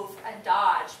wove and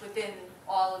dodged within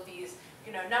all of these,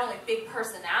 not only big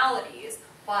personalities,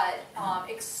 but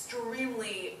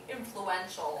extremely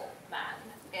influential men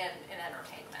in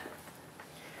entertainment.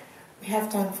 We have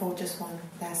time for just one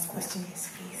last question, yes,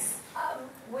 please.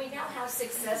 We know how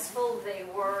successful they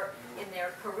were in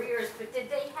their careers, but did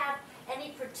they have any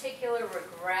particular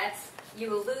regrets?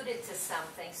 You alluded to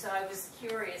something, so I was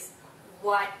curious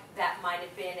what that might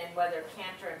have been and whether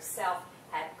Cantor himself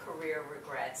had career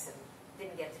regrets and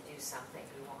didn't get to do something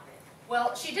he wanted.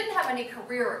 Well, she didn't have any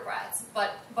career regrets,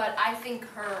 but I think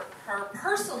her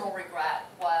personal regret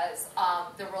was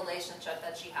the relationship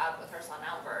that she had with her son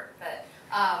Albert, that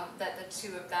the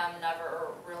two of them never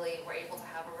really were able to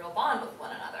have a real bond with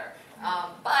one another.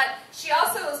 But she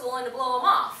also was willing to blow him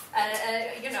off.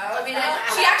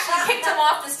 She actually kicked him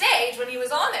off the stage when he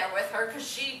was on there with her because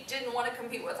she didn't want to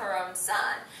compete with her own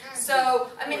son. So,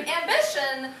 I mean,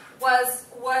 ambition was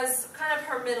kind of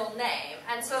her middle name.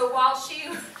 And so while she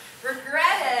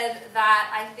regretted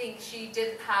that, I think she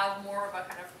didn't have more of a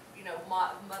kind of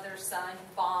mother-son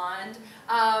bond.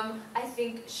 I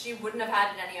think she wouldn't have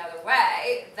had it any other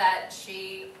way, that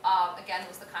she, again,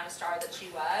 was the kind of star that she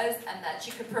was, and that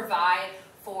she could provide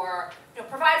for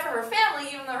her family,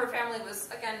 even though her family was,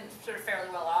 again, sort of fairly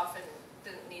well off and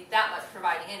didn't need that much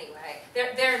providing anyway.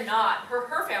 They're not,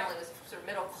 her family was sort of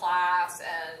middle class,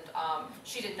 and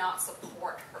she did not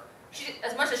support her.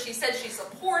 As much as she said she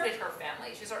supported her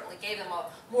family, she certainly gave them a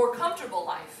more comfortable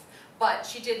life, but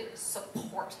she didn't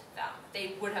support them.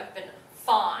 They would have been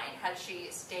fine had she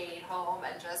stayed home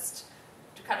and just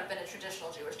kind of been a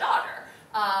traditional Jewish daughter.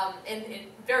 And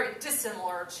very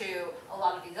dissimilar to a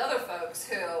lot of these other folks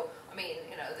who, I mean,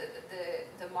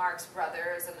 the Marx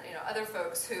brothers and, other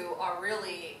folks who are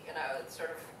really,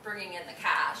 sort of bringing in the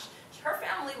cash. Her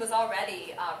family was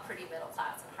already pretty middle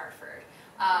class in Hartford.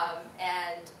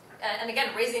 And again,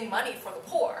 raising money for the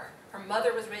poor. Her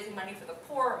mother was raising money for the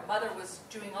poor. Her mother was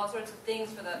doing all sorts of things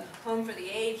for the Home for the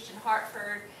Aged in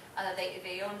Hartford.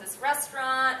 They owned this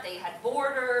restaurant. They had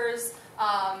boarders.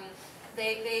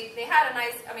 They had a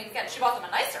nice, I mean, again, she bought them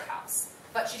a nicer house,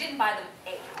 but she didn't buy them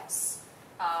a house.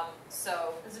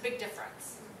 So there's a big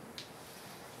difference.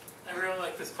 I really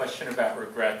like this question about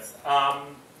regrets.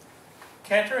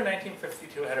 Cantor in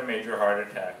 1952 had a major heart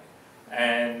attack.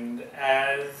 And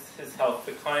as his health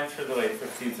declined through the late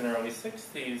 50s and early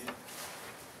 60s,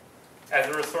 as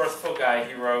a resourceful guy,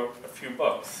 he wrote a few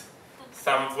books,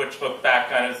 some of which look back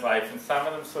on his life, and some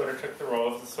of them sort of took the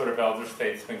role of the sort of elder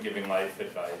statesman giving life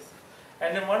advice.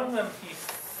 And in one of them, he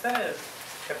says,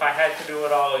 if I had to do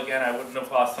it all again, I wouldn't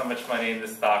have lost so much money in the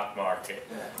stock market.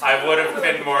 I would have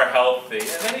been more healthy.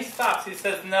 And then he stops. He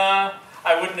says, nah,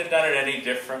 I wouldn't have done it any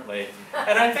differently.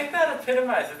 And I think that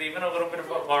epitomizes even a little bit of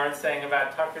what Lauren's saying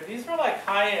about Tucker. These were like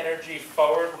high-energy,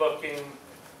 forward-looking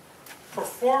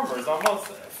performers, almost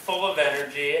full of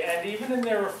energy, and even in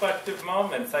their reflective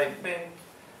moments, I think,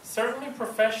 certainly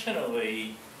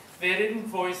professionally, they didn't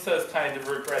voice those kind of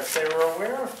regrets. They were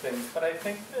aware of things, but I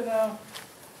think that,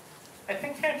 I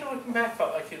think Cantor, looking back,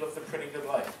 felt like he lived a pretty good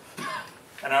life.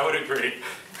 And I would agree.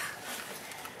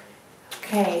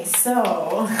 Okay,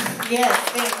 so, yes,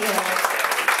 thank you.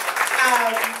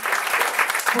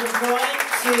 We're going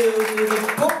to do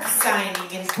the book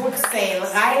signing and book sale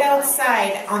right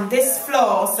outside on this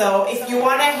floor. So if you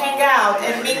want to hang out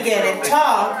and mingle and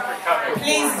talk,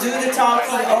 please do the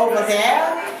talking over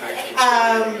there.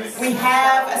 We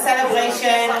have a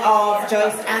celebration of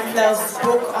Joyce Antler's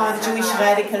book on Jewish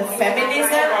radical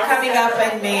feminism coming up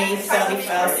on May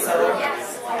 31st. So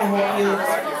I hope you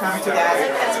come to that.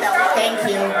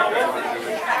 Thank you.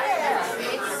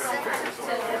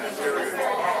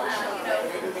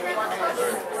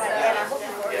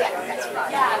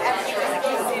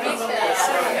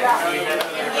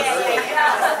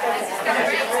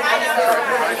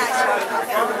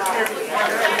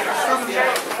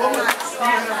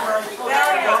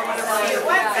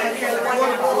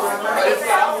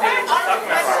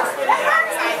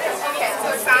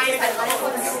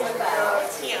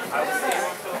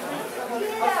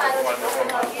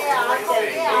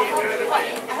 Yeah.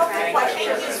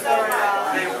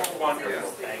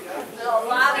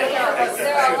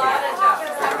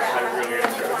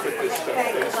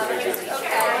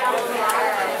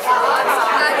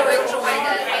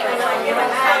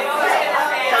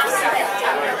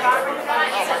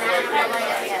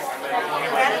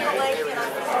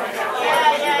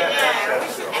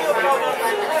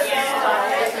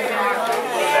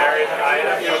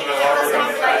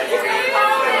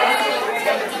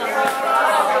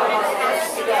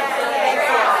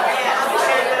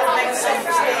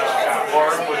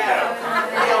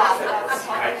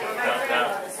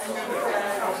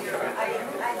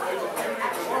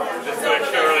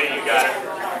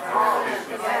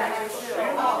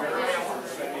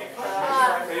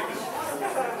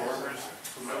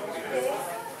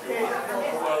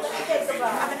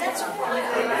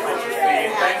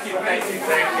 Thank you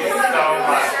so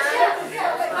much.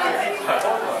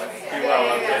 Be well,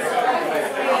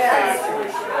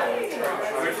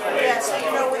 Yeah, so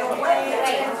you know, in a way, it's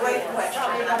a great question,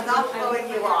 and I'm not blowing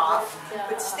you off,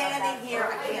 but standing here,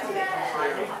 I can't think of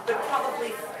one, but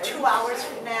probably 2 hours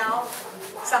from now,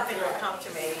 something will come to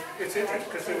me. It's interesting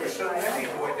because there were so many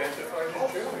who identified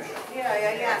as Jewish.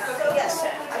 Yeah. So yes, I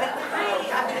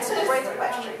mean, it's a great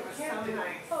question.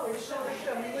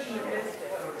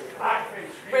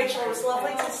 Rachel, it was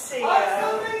lovely to see you.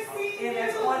 And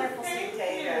it's wonderful to see you,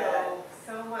 David.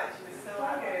 So much. It was so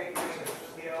very good.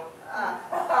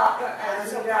 I'm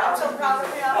so proud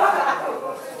of him.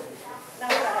 Not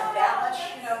that I have that much,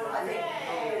 you know, I think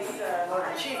his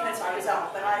achievements are his own,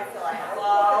 but I feel like I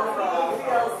love him. He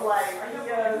feels like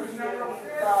he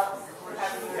loves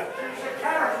having you.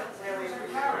 Really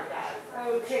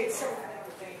okay, so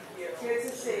good to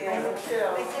see you. You too.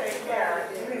 Take care.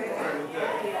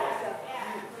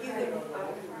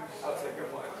 I'll take your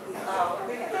flight.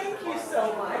 Thank you so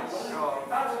much.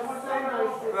 That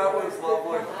was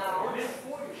lovely.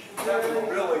 That was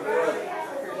really good.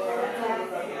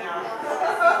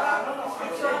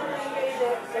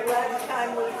 The last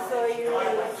time we saw you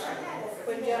was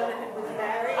when Jonathan was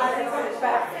married. I think it was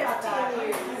about 15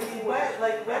 years.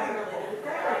 Like wedding related.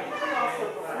 Also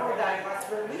before that,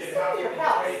 we saw your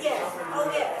house. Yes. Oh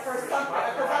yes. For something.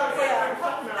 Because I was like,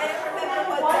 I don't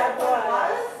remember what that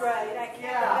was. Right. I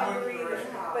can't remember either.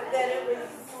 But then it was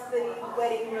the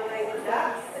wedding related. And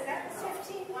that was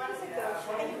 15 years ago.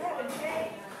 And you haven't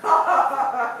changed.